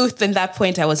youth, in that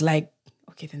point, I was like,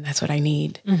 okay, then that's what I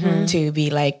need to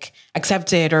be like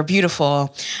accepted or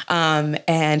beautiful.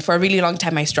 And for a really long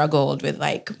time, I struggled with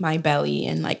like my belly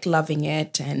and like loving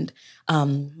it. And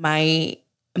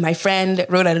my friend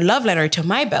wrote a love letter to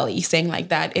my belly saying like,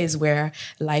 that is where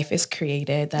life is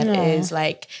created. That is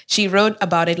like, she wrote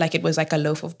about it like it was like a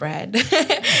loaf of bread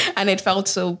and it felt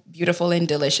so beautiful and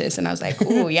delicious. And I was like,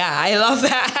 oh yeah, I love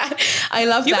that. I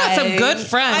love you that. You got some good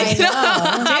friends. I know.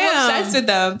 I'm obsessed with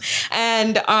them.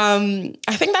 And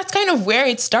I think that's kind of where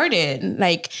it started.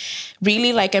 Like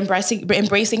really like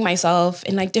embracing myself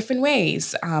in like different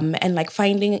ways, and like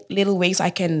finding little ways I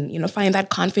can, you know, find that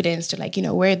confidence to like, you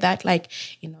know, wear that like,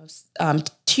 you know,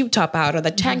 tube top out or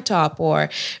the tank top or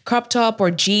crop top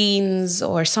or jeans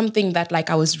or something that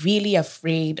like I was really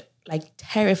afraid, like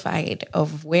terrified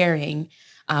of wearing,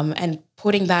 and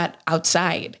putting that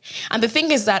outside. And the thing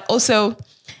is that also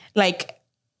like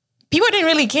people didn't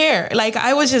really care. Like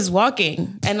I was just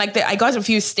walking and like I got a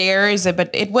few stares,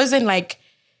 but it wasn't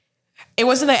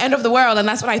the end of the world. And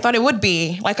that's what I thought it would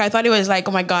be. Like, I thought it was like,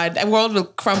 oh my God, the world will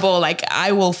crumble. Like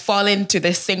I will fall into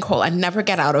this sinkhole and never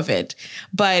get out of it.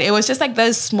 But it was just like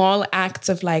those small acts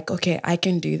of like, okay, I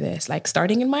can do this. Like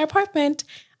starting in my apartment,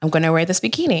 I'm going to wear this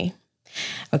bikini.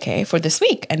 Okay, for this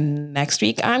week. And next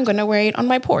week, I'm going to wear it on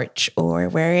my porch or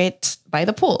wear it by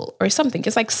the pool or something.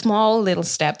 It's like small little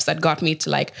steps that got me to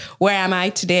like, where am I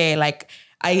today? Like,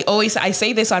 I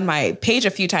say this on my page a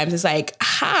few times. It's like,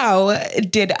 how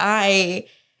did I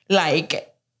like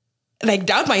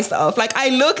doubt myself? Like I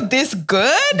look this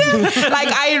good? Like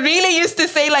I really used to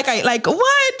say like,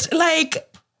 what?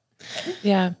 Like,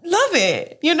 yeah, love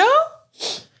it, you know?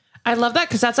 I love that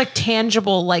because that's like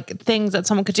tangible, like things that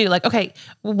someone could do. Like, okay,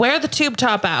 wear the tube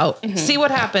top out, see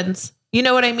what happens. You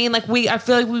know what I mean? Like I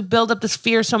feel like we build up this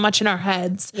fear so much in our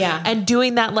heads. Yeah. And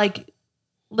doing that like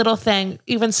little thing,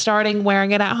 even starting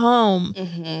wearing it at home,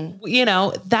 you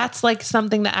know, that's like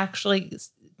something that actually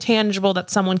is tangible that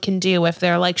someone can do if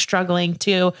they're like struggling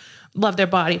to love their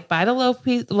body. Buy the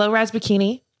low-rise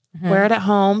bikini, wear it at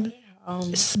home.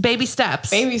 Baby steps.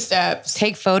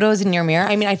 Take photos in your mirror.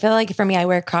 I mean, I feel like for me, I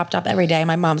wear a crop top every day.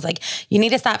 My mom's like, you need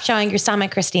to stop showing your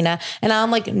stomach, Christina. And I'm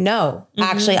like, no,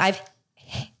 actually, I've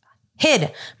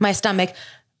hid my stomach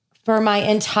for my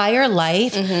entire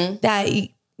life. That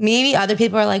maybe other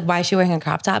people are like, why is she wearing a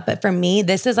crop top? But for me,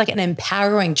 this is like an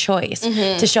empowering choice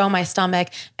to show my stomach.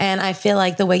 And I feel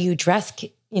like the way you dress,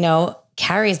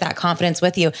 carries that confidence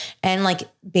with you. And like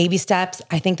baby steps,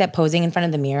 I think that posing in front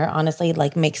of the mirror, honestly,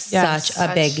 like makes such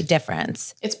a big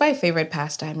difference. It's my favorite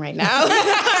pastime right now.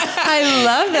 I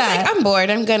love that. It's like, I'm bored.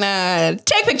 I'm gonna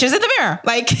take pictures in the mirror.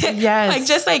 Like,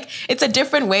 it's a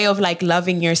different way of like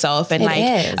loving yourself and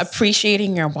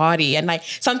appreciating your body. And like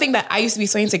something that I used to be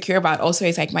so insecure about also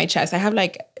is like my chest. I have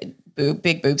like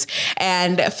big boobs,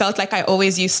 and felt like I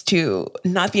always used to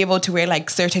not be able to wear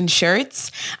like certain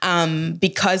shirts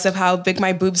because of how big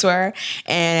my boobs were.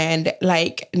 And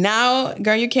like now,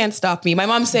 girl, you can't stop me. My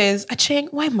mom says,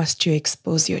 Achieng, why must you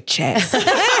expose your chest?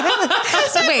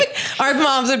 Wait, our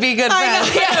moms would be good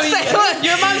friends.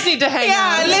 Your moms need to hang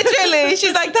out. Yeah, literally.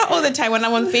 She's like that all the time. When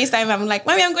I'm on FaceTime, I'm like,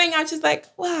 Mommy, I'm going out. She's like,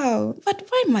 wow, but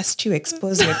why must you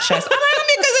expose your chest? I'm like,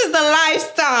 because it's the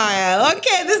lifestyle.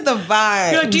 Okay, this is the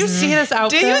vibe. Yo, do you see this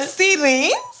outfit? Do you see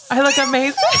these? I look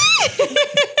amazing.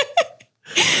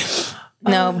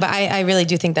 No, but I really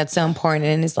do think that's so important,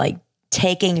 and it's like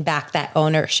taking back that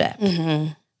ownership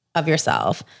of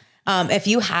yourself. If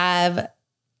you have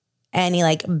any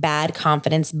like bad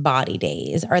confidence body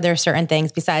days, are there certain things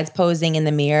besides posing in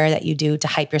the mirror that you do to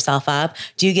hype yourself up?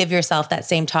 Do you give yourself that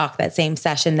same talk, that same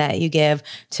session that you give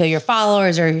to your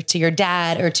followers or to your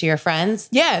dad or to your friends?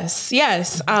 Yes.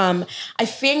 I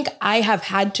think I have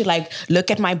had to like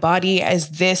look at my body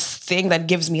as this thing that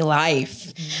gives me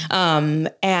life.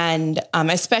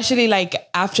 Especially like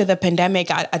after the pandemic,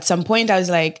 at some point I was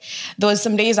like, there was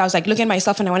some days I was like looking at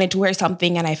myself and I wanted to wear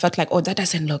something and I felt like, oh, that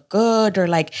doesn't look good, or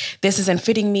like this isn't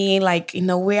fitting me like in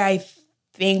a way I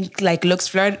think like looks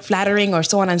flattering, or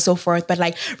so on and so forth. But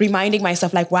like reminding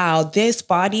myself like, wow, this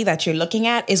body that you're looking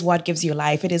at is what gives you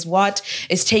life. It is what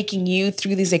is taking you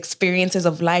through these experiences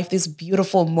of life, these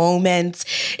beautiful moments.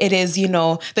 It is,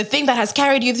 the thing that has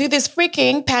carried you through this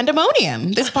freaking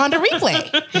pandemonium, this Ponder replay.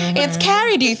 It's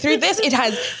carried you through this. It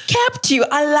has kept you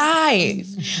alive.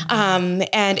 And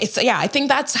I think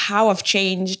that's how I've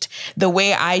changed the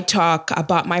way I talk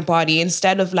about my body,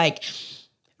 instead of like,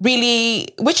 really,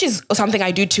 which is something I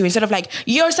do too, instead of like,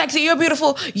 you're sexy, you're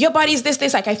beautiful, your body's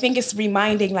this, like, I think it's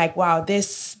reminding like, wow,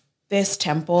 this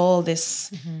temple,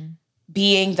 this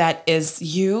being that is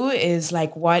you is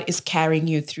like what is carrying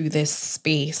you through this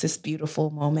space, this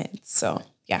beautiful moment. So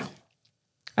yeah.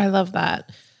 I love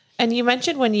that. And you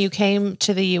mentioned when you came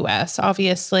to the US,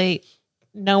 obviously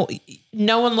no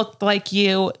one looked like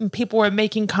you. People were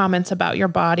making comments about your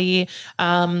body.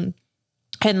 And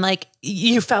like,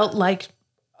 you felt like,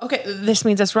 okay, this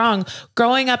means it's wrong.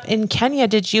 Growing up in Kenya,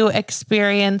 did you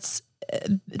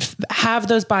have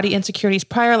those body insecurities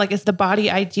prior? Like, is the body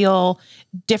ideal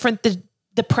different?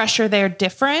 The pressure there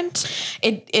different?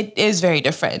 It is very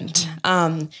different.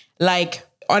 Like,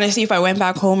 honestly, if I went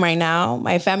back home right now,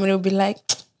 my family would be like,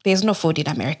 there's no food in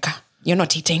America. You're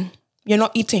not eating. You're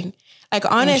not eating. Like,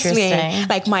 honestly,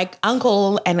 like my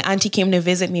uncle and auntie came to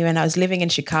visit me when I was living in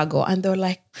Chicago, and they were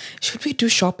like, should we do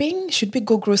shopping? Should we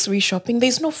go grocery shopping?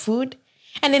 There's no food.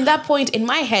 And in that point in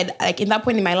my head, like in that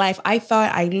point in my life, I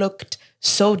thought I looked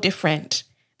so different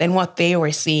than what they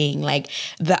were seeing. Like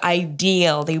the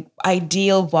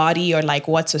ideal body, or like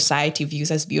what society views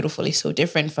as beautiful, is so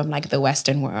different from like the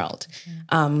Western world.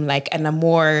 And a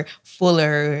more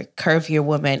fuller, curvier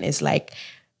woman is like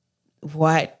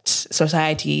what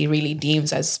society really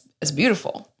deems as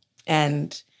beautiful.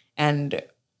 And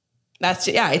that's,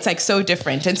 it's like so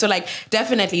different. And so like,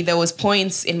 definitely there was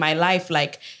points in my life,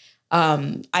 like,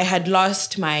 I had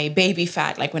lost my baby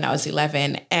fat, like when I was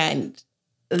 11, and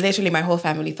literally my whole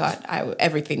family thought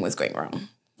everything was going wrong.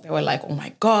 They were like, oh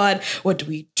my God, what do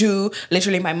we do?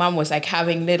 Literally my mom was like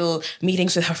having little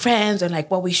meetings with her friends and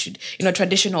like what we should,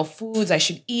 traditional foods I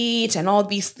should eat and all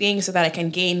these things so that I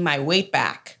can gain my weight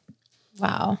back.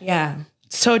 Wow. Yeah.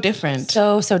 So different.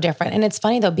 So different. And it's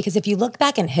funny though, because if you look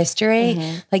back in history,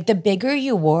 like the bigger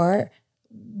you were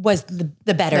was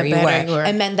the better you were.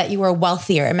 It meant that you were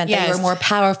wealthier. It meant that you were more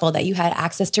powerful, that you had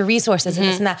access to resources and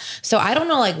this and that. So I don't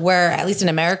know like where, at least in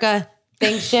America,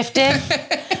 things shifted.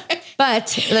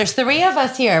 But there's three of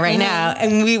us here right now,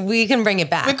 and we can bring it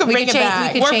back. We bring it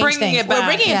back. We're bringing it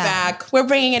back. We're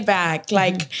bringing it back.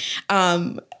 Like,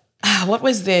 what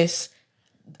was this?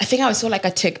 I think I saw like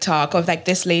a TikTok of like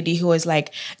this lady who was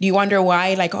like, do you wonder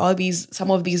why like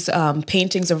some of these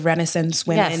paintings of Renaissance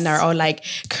women are all like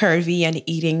curvy and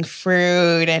eating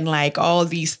fruit and like all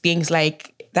these things,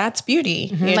 like that's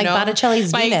beauty. You like know?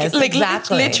 Botticelli's Venus. Like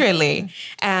exactly. Literally.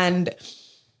 And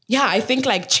yeah, I think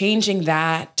like changing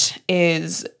that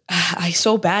is I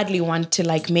so badly want to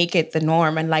like make it the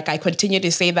norm. And like, I continue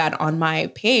to say that on my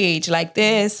page, like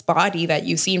this body that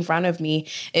you see in front of me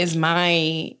is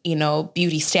my,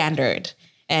 beauty standard.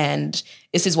 And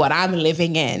this is what I'm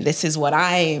living in. This is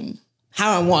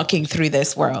how I'm walking through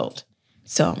this world.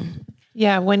 So.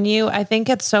 Yeah. I think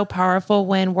it's so powerful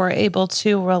when we're able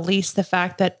to release the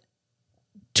fact that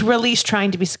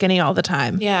trying to be skinny all the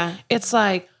time. Yeah. It's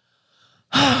like,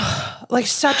 like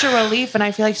such a relief. And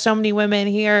I feel like so many women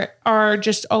here are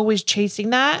just always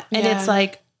chasing that. And it's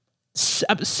like,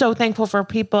 I'm so thankful for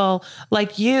people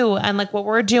like you and like what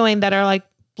we're doing that are like,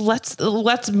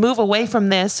 let's move away from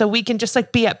this so we can just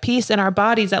like be at peace in our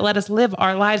bodies, that let us live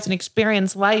our lives and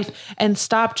experience life and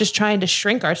stop just trying to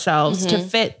shrink ourselves to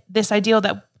fit this ideal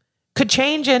that could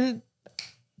change in,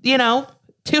 2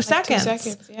 seconds. 2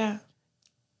 seconds. Yeah.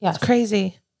 Yeah. It's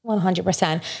crazy.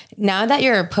 100%. Now that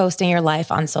you're posting your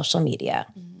life on social media,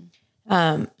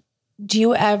 do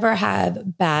you ever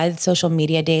have bad social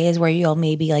media days where you'll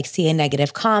maybe like see a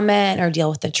negative comment or deal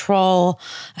with a troll?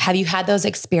 Have you had those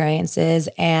experiences,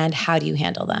 and how do you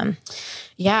handle them?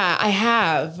 Yeah, I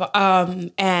have.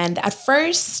 And at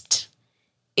first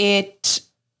it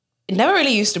never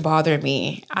really used to bother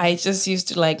me. I just used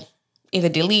to like either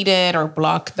delete it or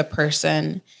block the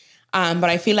person. But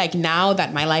I feel like now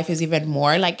that my life is even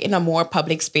more like in a more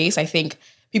public space, I think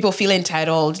people feel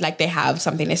entitled, like they have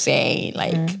something to say,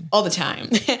 like all the time.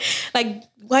 Like,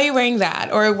 why are you wearing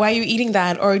that? Or why are you eating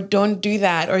that? Or don't do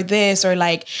that, or this, or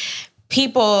like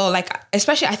people like,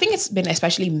 especially, I think it's been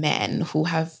especially men who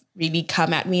have really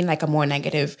come at me in like a more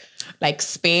negative like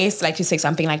space, like to say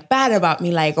something like bad about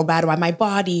me, like, or bad about my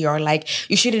body, or like,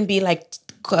 you shouldn't be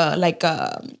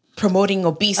promoting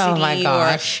obesity. Oh my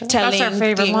gosh. Or telling. That's our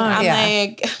favorite line. I'm Yeah.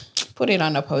 like, put it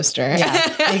on a poster.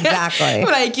 Yeah, exactly.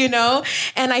 Like,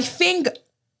 and I think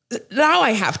now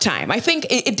I have time. I think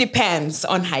it depends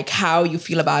on like how you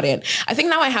feel about it. I think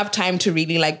now I have time to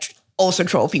really like also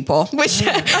troll people, which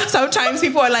sometimes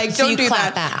people are like, So don't you do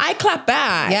clap that. back. I clap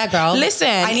back. Yeah, girl. Listen.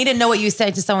 I need to know what you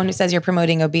said to someone who says you're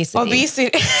promoting obesity.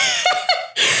 Obesity.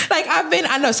 Like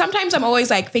I know sometimes I'm always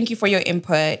like, thank you for your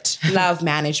input, love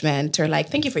management, or like,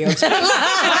 thank you for your time. Or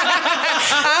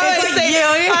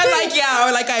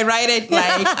like I write it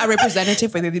like a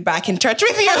representative will be back in touch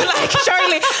with you. Like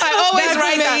Charlie, I always That's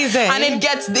write amazing. that, and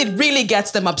it really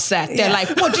gets them upset. They're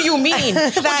like, what do you mean?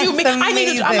 What do you mean? I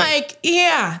need to. I'm like,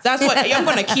 yeah, that's what I'm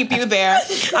gonna keep you there.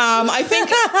 I think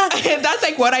that's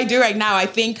like what I do right now. I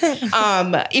think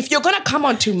if you're gonna come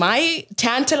onto my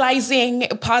tantalizing,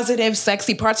 positive,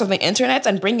 sexy parts of the internet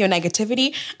and bring your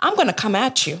negativity, I'm gonna come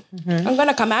at you. I'm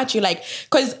gonna come at you, like,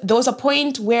 because there was a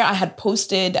point where I had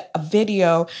posted a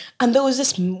video and there was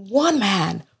this one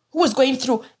man who was going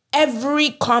through every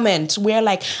comment where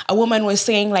like a woman was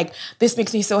saying like, this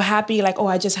makes me so happy, like, oh,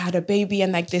 I just had a baby,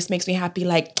 and like this makes me happy,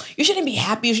 like, you shouldn't be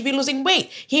happy, you should be losing weight,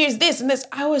 here's this and this.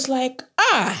 I was like,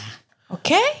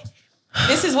 okay,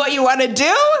 this is what you want to do?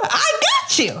 I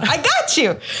got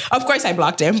you. Of course I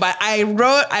blocked him, but I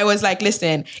was like,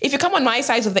 listen, if you come on my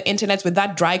side of the internet with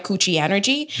that dry coochie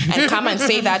energy and come and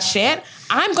say that shit,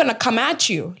 I'm going to come at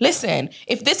you. Listen,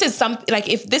 if this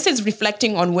is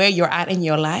reflecting on where you're at in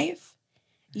your life,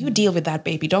 you deal with that,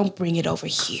 baby. Don't bring it over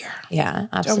here. Yeah,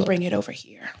 absolutely. Don't bring it over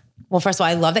here. Well, first of all,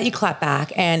 I love that you clap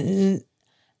back. And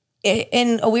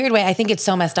in a weird way, I think it's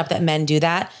so messed up that men do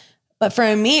that. But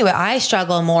for me, what I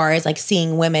struggle more is like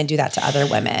seeing women do that to other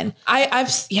women. I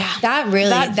think that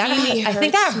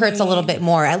hurts a little bit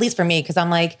more, at least for me, because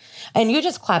I'm like, and you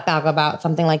just clap back about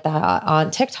something like that on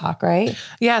TikTok, right?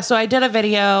 Yeah. So I did a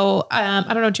video. I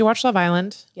don't know. Do you watch Love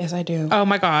Island? Yes, I do. Oh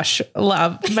my gosh.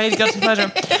 Love. My guilty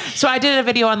pleasure. So I did a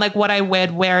video on like what I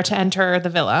would wear to enter the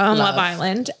villa on Love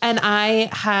Island. And I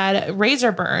had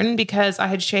razor burn because I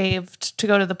had shaved to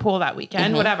go to the pool that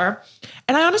weekend, whatever.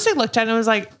 And I honestly looked at it and was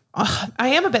like, I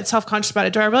am a bit self-conscious about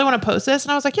it. Do I really want to post this?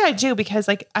 And I was like, yeah, I do, because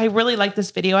like I really like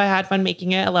this video. I had fun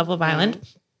making it. I love Love Island.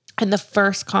 And the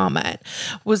first comment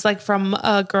was like from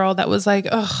a girl that was like,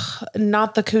 ugh,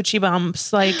 not the coochie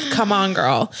bumps. Like, come on,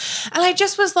 girl. And I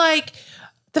just was like,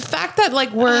 the fact that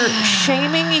like we're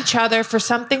shaming each other for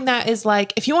something that is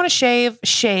like, if you want to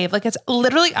shave, like it's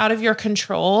literally out of your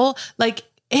control. Like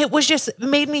it was just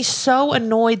made me so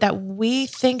annoyed that we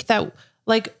think that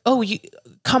like, oh,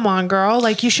 come on, girl.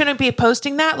 Like you shouldn't be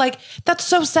posting that. Like that's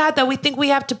so sad that we think we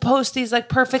have to post these like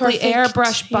perfect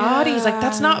airbrushed bodies. Like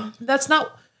that's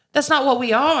not what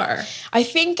we are. I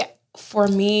think for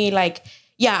me, like,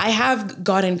 yeah, I have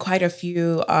gotten quite a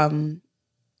few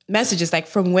messages like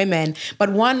from women,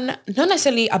 but one, not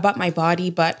necessarily about my body,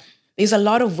 but there's a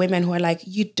lot of women who are like,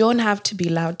 you don't have to be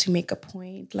loud to make a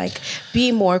point. Like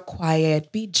be more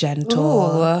quiet, be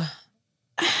gentle. Ooh.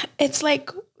 it's like,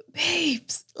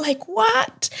 babes, like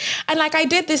what? And like I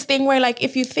did this thing where like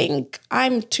if you think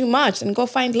I'm too much, then go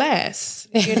find less,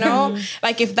 you know?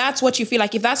 Like if that's what you feel,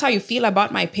 like if that's how you feel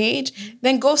about my page,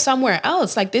 then go somewhere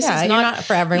else. Like this is not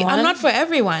for everyone. I'm not for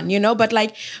everyone, you know? But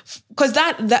like, because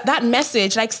that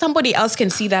message, like somebody else can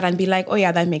see that and be like, oh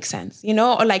yeah, that makes sense, you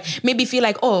know? Or like maybe feel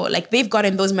like, oh, like they've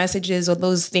gotten those messages or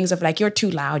those things of like, you're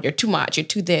too loud, you're too much, you're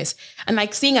too this. And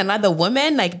like seeing another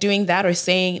woman like doing that or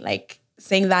saying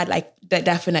that, like that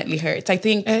definitely hurts. I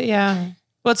think. Yeah.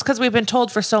 Well, it's because we've been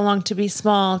told for so long to be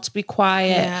small, to be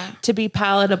quiet, to be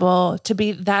palatable,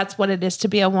 that's what it is to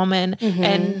be a woman.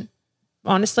 And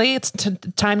honestly, it's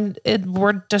time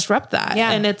we're disrupt that.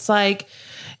 Yeah. And it's like,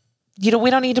 we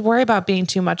don't need to worry about being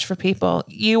too much for people.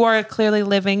 You are clearly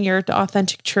living your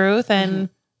authentic truth and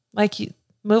like you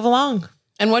move along.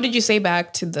 And what did you say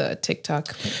back to the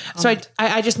TikTok? So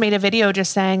I just made a video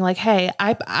just saying like, hey,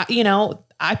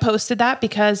 I posted that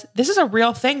because this is a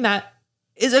real thing that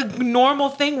is a normal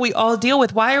thing we all deal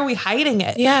with. Why are we hiding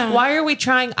it? Yeah. Why are we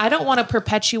trying? I don't want to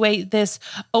perpetuate this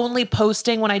only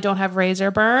posting when I don't have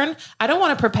razor burn. I don't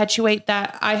want to perpetuate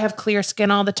that I have clear skin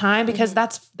all the time because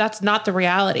that's not the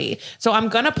reality. So I'm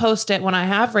going to post it when I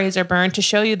have razor burn to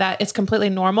show you that it's completely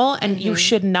normal and you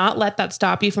should not let that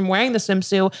stop you from wearing the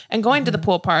swimsuit and going to the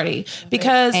pool party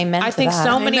because I think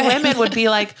so many women would be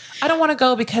like, I don't want to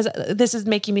go because this is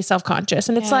making me self-conscious.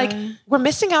 And it's like, we're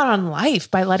missing out on life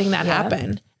by letting that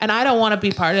happen. And I don't want to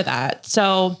be part of that.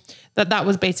 So that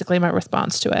was basically my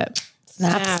response to it.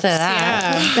 Snaps to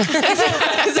that.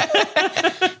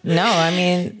 Yeah. No, I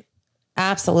mean,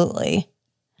 absolutely.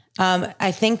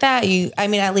 I think that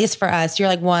at least for us, you're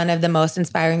like one of the most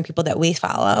inspiring people that we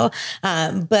follow.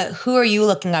 But who are you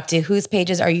looking up to? Whose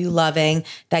pages are you loving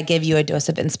that give you a dose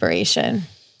of inspiration?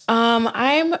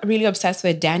 I'm really obsessed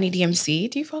with Danny DMC.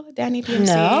 Do you follow Danny DMC?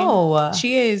 No.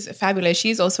 She is fabulous.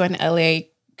 She's also an LA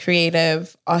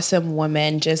creative, awesome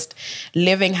woman, just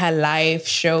living her life,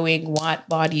 showing what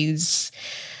bodies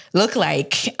look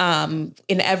like in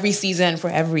every season for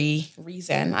every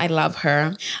reason. I love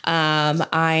her.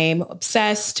 I'm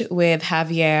obsessed with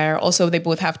Javier. Also, they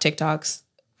both have TikToks.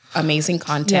 Amazing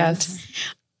content.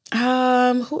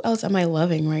 Yes. Who else am I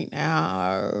loving right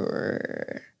now?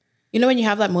 You know when you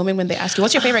have that moment when they ask you,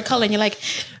 what's your favorite color? And you're like,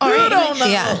 you don't know.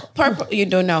 Yeah, purple. You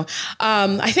don't know.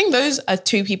 I think those are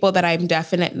two people that I'm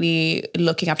definitely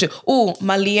looking up to. Oh,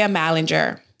 Malia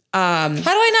Mallinger. How do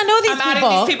I not know these people? I'm adding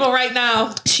these people right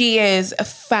now. She is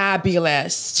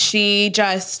fabulous. She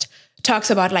just talks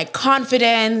about like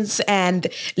confidence and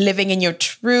living in your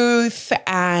truth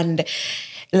and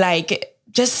like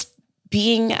just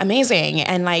being amazing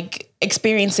and like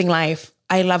experiencing life.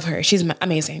 I love her. She's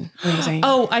amazing. Amazing.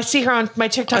 Oh, I see her on my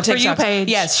TikTok For You page.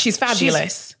 Yes, she's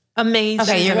fabulous. She's amazing.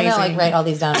 Okay, you're amazing. Gonna like write all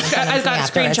these down. I've got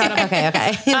a screenshot of them.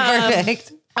 Okay.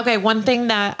 Perfect. Okay, one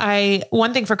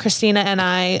thing for Christina and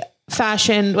I,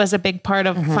 fashion was a big part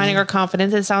of finding our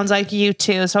confidence. It sounds like you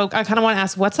too. So I kind of want to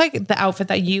ask, what's like the outfit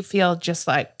that you feel just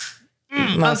like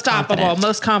unstoppable,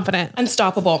 most confident?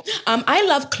 Unstoppable. I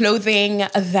love clothing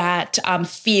that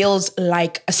feels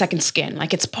like a second skin,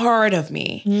 like it's part of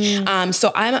me.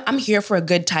 So I'm here for a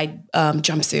good tight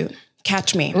jumpsuit.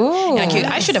 Catch me. Ooh,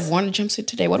 I should have worn a jumpsuit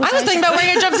today. What was I thinking about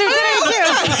wearing a jumpsuit today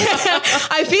too.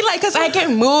 I feel like because I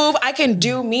can move, I can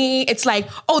do me. It's like,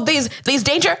 oh, there's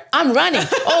danger. I'm running.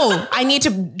 Oh, I need to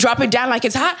drop it down like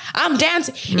it's hot. I'm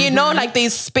dancing. You know, like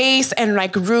there's space and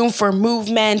like room for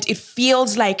movement. It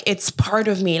feels like it's part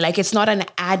of me. Like it's not an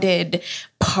added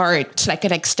part, like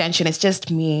an extension. It's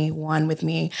just me, one with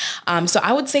me. So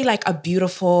I would say like a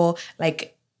beautiful,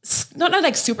 like, not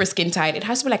like super skin tight. It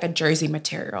has to be like a jersey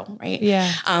material, right?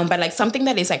 Yeah. But like something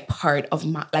that is like part of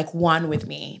my, like one with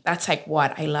me. That's like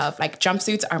what I love. Like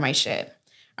jumpsuits are my shit.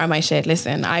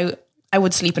 Listen, I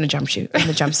would sleep in a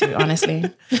jumpsuit, honestly.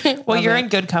 Well, you're in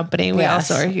good company. We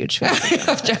also are huge fans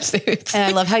of jumpsuits. And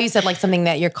I love how you said like something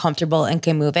that you're comfortable and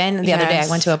can move in. The other day I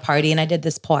went to a party and I did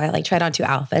this poll. I like tried on 2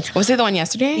 outfits. Was it the one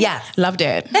yesterday? Yes. Loved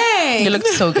it. Thanks. You looked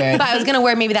so good. But I was going to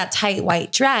wear maybe that tight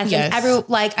white dress. Yes. And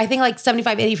I think like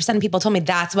 75-80% of people told me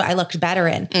that's what I looked better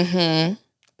in. Mm-hmm.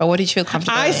 But what did you feel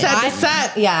comfortable in? I said the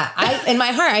set. Yeah. In my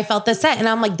heart, I felt the set. And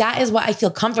I'm like, that is what I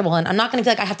feel comfortable in. I'm not going to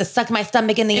feel like I have to suck my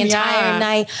stomach in the entire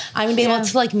night. I'm going to be able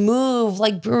to like move,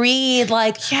 like breathe,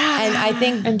 like, and I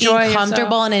think being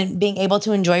comfortable and being able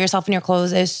to enjoy yourself in your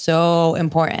clothes is so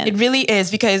important. It really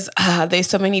is because there's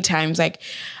so many times, like,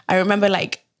 I remember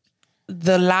like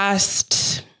the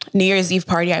last New Year's Eve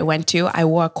party I went to, I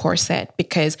wore a corset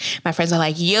because my friends are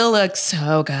like, you look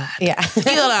so good. Yeah.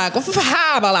 You look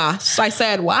fabulous. So I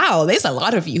said, wow, there's a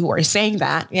lot of you who are saying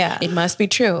that. Yeah. It must be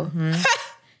true.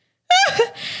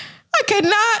 I could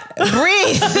not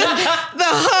breathe the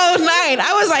whole night.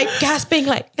 I was like gasping,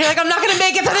 like, You're like, I'm not going to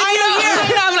make it to the new year. I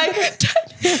know. I'm like,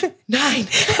 10, 9.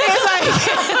 It's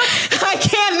like, I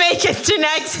can't make it to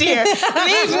next year.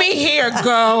 Leave me here,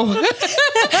 go.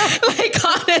 Like,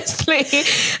 honestly,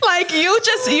 like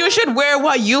you should wear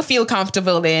what you feel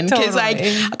comfortable in. Because like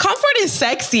comfort is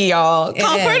sexy, y'all.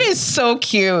 Comfort is so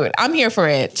cute. I'm here for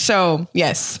it. So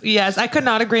yes. Yes, I could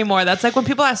not agree more. That's like when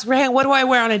people ask, Ray, what do I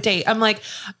wear on a date? I'm like,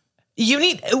 you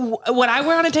need what I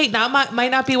wear on a date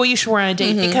might not be what you should wear on a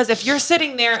date. Because if you're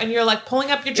sitting there and you're like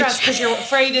pulling up your dress because you're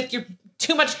afraid that you're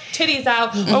too much titties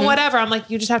out or whatever, I'm like,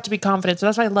 you just have to be confident. So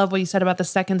that's why I love what you said about the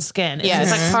second skin.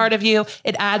 It's like part of you.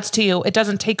 It adds to you. It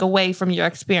doesn't take away from your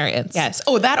experience. Yes.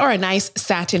 Oh, that or a nice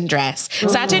satin dress. Ooh.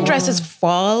 Satin dresses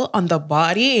fall on the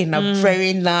body in a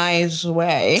very nice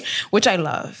way, which I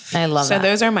love. I love that. So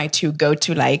those are my two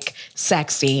go-to, like,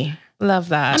 sexy. Love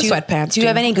that. Sweatpants. Do you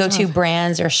have any go-to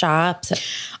brands or shops?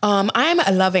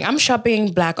 I'm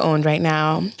shopping Black owned right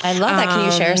now. I love that. Can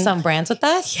you share some brands with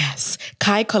us? Yes.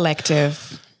 Kai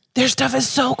Collective. Their stuff is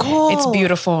so cool. It's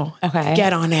beautiful. Okay.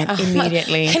 Get on it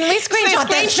immediately. Can we screenshot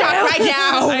right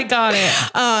now? I got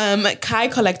it. Kai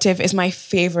Collective is my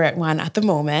favorite one at the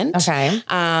moment. Okay.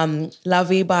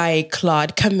 Lovey by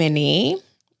Claude Kamini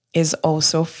is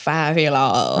also fabulous.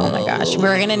 Oh my gosh.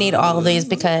 We're going to need all of these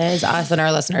because us and our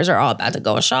listeners are all about to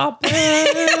go shop.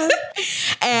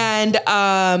 And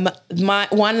my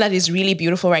one that is really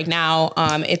beautiful right now,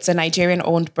 it's a Nigerian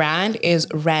owned brand, is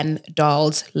Ren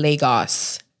Dolls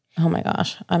Lagos. Oh my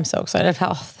gosh. I'm so excited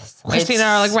how this. Christina and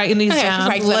I are like writing these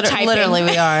down. Literally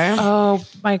we are. Oh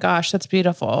my gosh. That's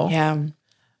beautiful. Yeah.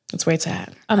 That's where it's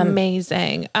at.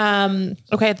 Amazing.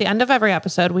 Okay. At the end of every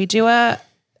episode, we do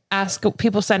ask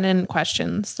people send in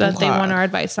questions that they want our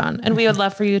advice on. And we would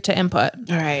love for you to input.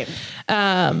 All right. What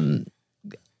are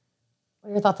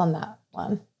your thoughts on that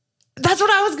one? That's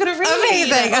what I was going to read.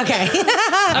 Amazing. Okay.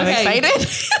 I'm excited.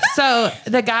 So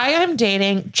the guy I'm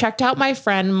dating checked out my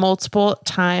friend multiple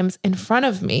times in front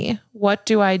of me. What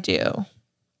do I do?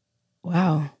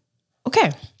 Wow.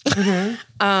 Okay.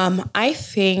 I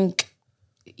think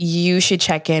you should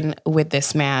check in with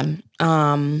this man.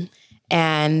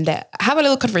 And have a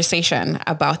little conversation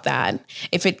about that.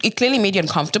 If it clearly made you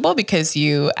uncomfortable because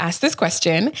you asked this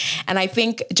question. And I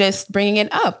think just bringing it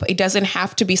up, it doesn't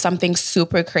have to be something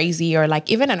super crazy or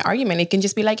like even an argument. It can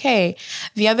just be like, hey,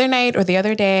 the other night or the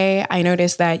other day, I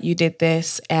noticed that you did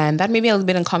this and that made me a little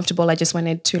bit uncomfortable. I just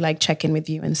wanted to like check in with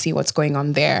you and see what's going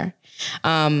on there.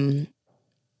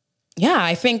 Yeah,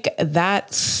 I think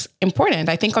that's important.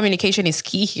 I think communication is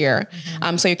key here.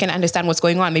 So you can understand what's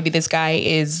going on. Maybe this guy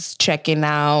is checking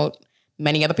out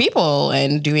many other people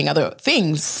and doing other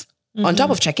things on top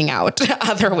of checking out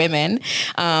other women.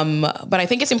 But I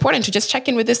think it's important to just check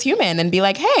in with this human and be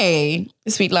like, hey,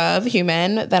 sweet love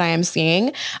human that I am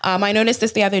seeing. I noticed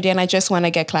this the other day and I just want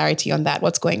to get clarity on that.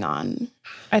 What's going on?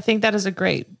 I think that is a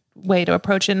great way to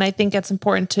approach it. And I think it's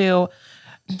important to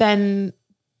then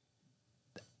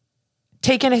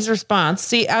take in his response.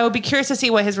 See, I would be curious to see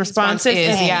what his response is.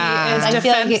 If he is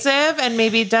defensive and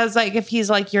maybe does like, if he's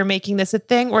like, you're making this a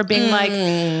thing or being like,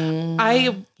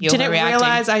 I didn't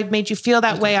realize I made you feel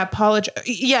that way. I apologize.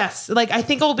 Yes. Like, I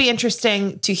think it will be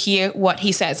interesting to hear what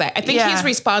he says. I think his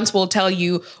response will tell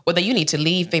you whether you need to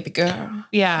leave, baby girl.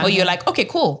 Yeah. Or you're like, okay,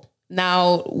 cool.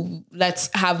 Now let's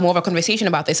have more of a conversation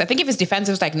about this. I think if it's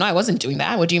defensive, it's like, no, I wasn't doing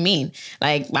that. What do you mean?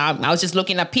 Like, I was just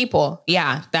looking at people.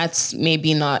 Yeah, that's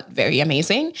maybe not very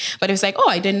amazing. But it's like, oh,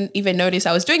 I didn't even notice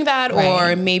I was doing that. Right.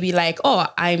 Or maybe like, oh,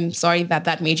 I'm sorry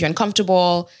that made you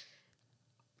uncomfortable.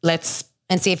 Let's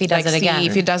see if he does it again.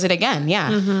 If he does it again,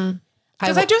 yeah.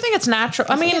 Because I do think it's natural.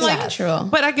 I mean, like, natural.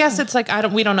 But I guess it's like,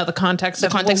 we don't know the context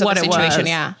of what the situation.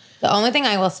 Yeah. The only thing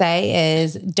I will say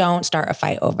is don't start a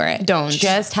fight over it.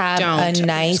 Just have a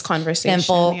nice,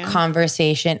 simple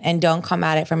conversation and don't come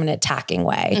at it from an attacking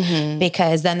way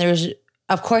because then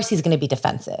of course he's going to be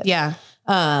defensive. Yeah.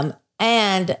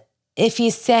 And if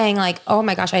he's saying like, oh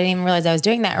my gosh, I didn't even realize I was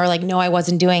doing that. Or like, no, I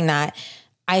wasn't doing that.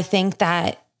 I think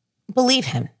that believe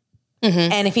him.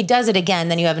 And if he does it again,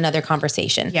 then you have another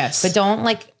conversation. Yes. But don't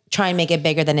like try and make it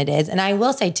bigger than it is. And I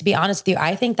will say, to be honest with you,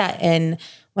 I think that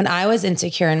when I was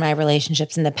insecure in my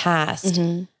relationships in the past,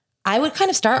 I would kind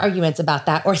of start arguments about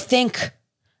that or think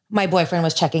my boyfriend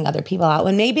was checking other people out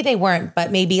when maybe they weren't,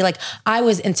 but maybe like I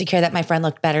was insecure that my friend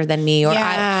looked better than me or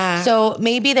so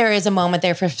maybe there is a moment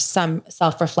there for some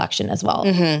self-reflection as well.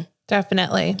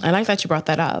 Definitely. I like that you brought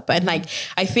that up. And like,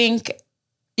 I think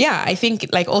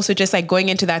like also just like going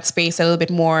into that space a little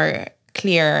bit more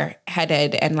clear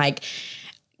headed and like,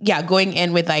 going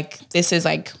in with like, this is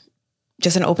like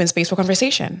just an open space for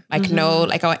conversation. Like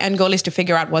like our end goal is to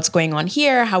figure out what's going on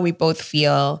here, how we both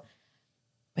feel.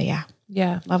 But yeah,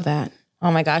 love that.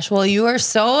 Oh my gosh. Well, you are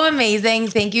so amazing.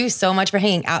 Thank you so much for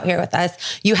hanging out here with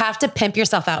us. You have to pimp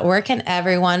yourself out. Where can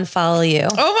everyone follow you?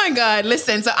 Oh my God.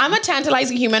 Listen, so I'm a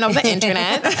tantalizing human of the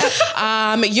internet.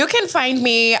 You can find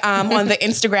me on the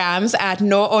Instagrams at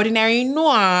No Ordinary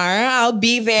Noir. I'll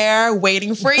be there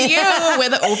waiting for you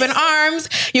with open arms.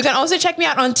 You can also check me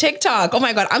out on TikTok. Oh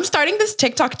my God. I'm starting this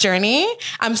TikTok journey.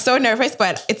 I'm so nervous,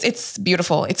 but it's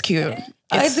beautiful. It's cute.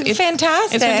 It's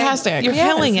fantastic. It's fantastic. You're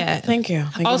killing it. Thank you.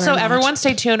 Thank also, you very much. everyone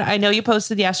stay tuned. I know you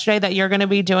posted yesterday that you're going to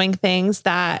be doing things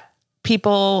that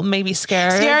people may be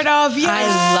scared of. Yes. I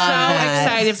love so that.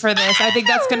 excited for this. I think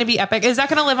that's going to be epic. Is that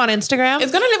going to live on Instagram?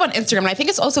 It's going to live on Instagram. And I think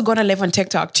it's also going to live on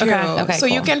TikTok too. Okay, so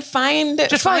cool. you can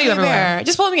Just follow you everywhere.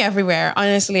 Just follow me everywhere.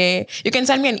 Honestly, you can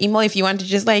send me an email if you want to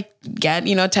just like get,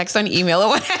 text on email or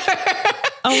whatever.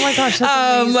 Oh my gosh.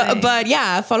 That's amazing. But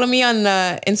yeah, follow me on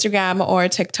Instagram or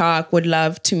TikTok. Would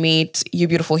love to meet you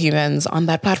beautiful humans on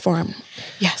that platform.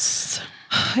 Yes.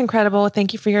 Incredible.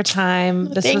 Thank you for your time.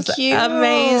 This was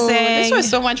amazing. This was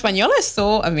so much fun. Y'all are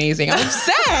so amazing. I'm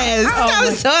obsessed.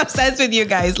 I'm so obsessed with you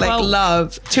guys.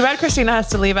 Love. Too bad Christina has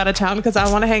to leave out of town because I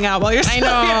want to hang out while you're still I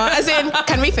know. here. As in,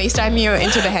 can we FaceTime you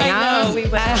into the hangout? I know, we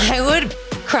will. I would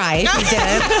cry if you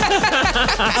did.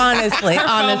 honestly.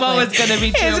 FOMO is going to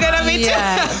be too It's going to be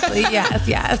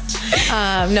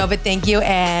Yes. No, but thank you.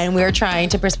 And we're trying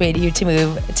to persuade you to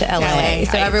move to LA.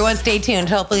 So everyone stay tuned.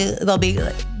 Hopefully there'll be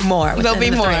more. There'll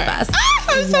be more. Three of us.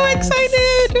 I'm so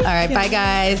excited. All right. Bye,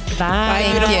 guys. Bye.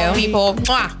 Thank you. People.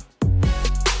 Mwah.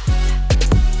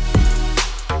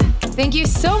 Thank you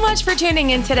so much for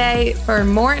tuning in today. For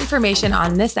more information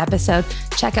on this episode,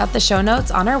 check out the show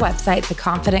notes on our website,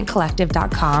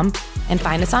 theconfidentcollective.com, and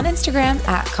find us on Instagram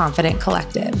at Confident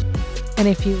Collective. And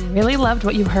if you really loved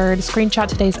what you heard, screenshot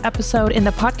today's episode in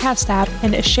the podcast app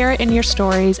and share it in your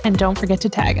stories. And don't forget to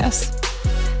tag us.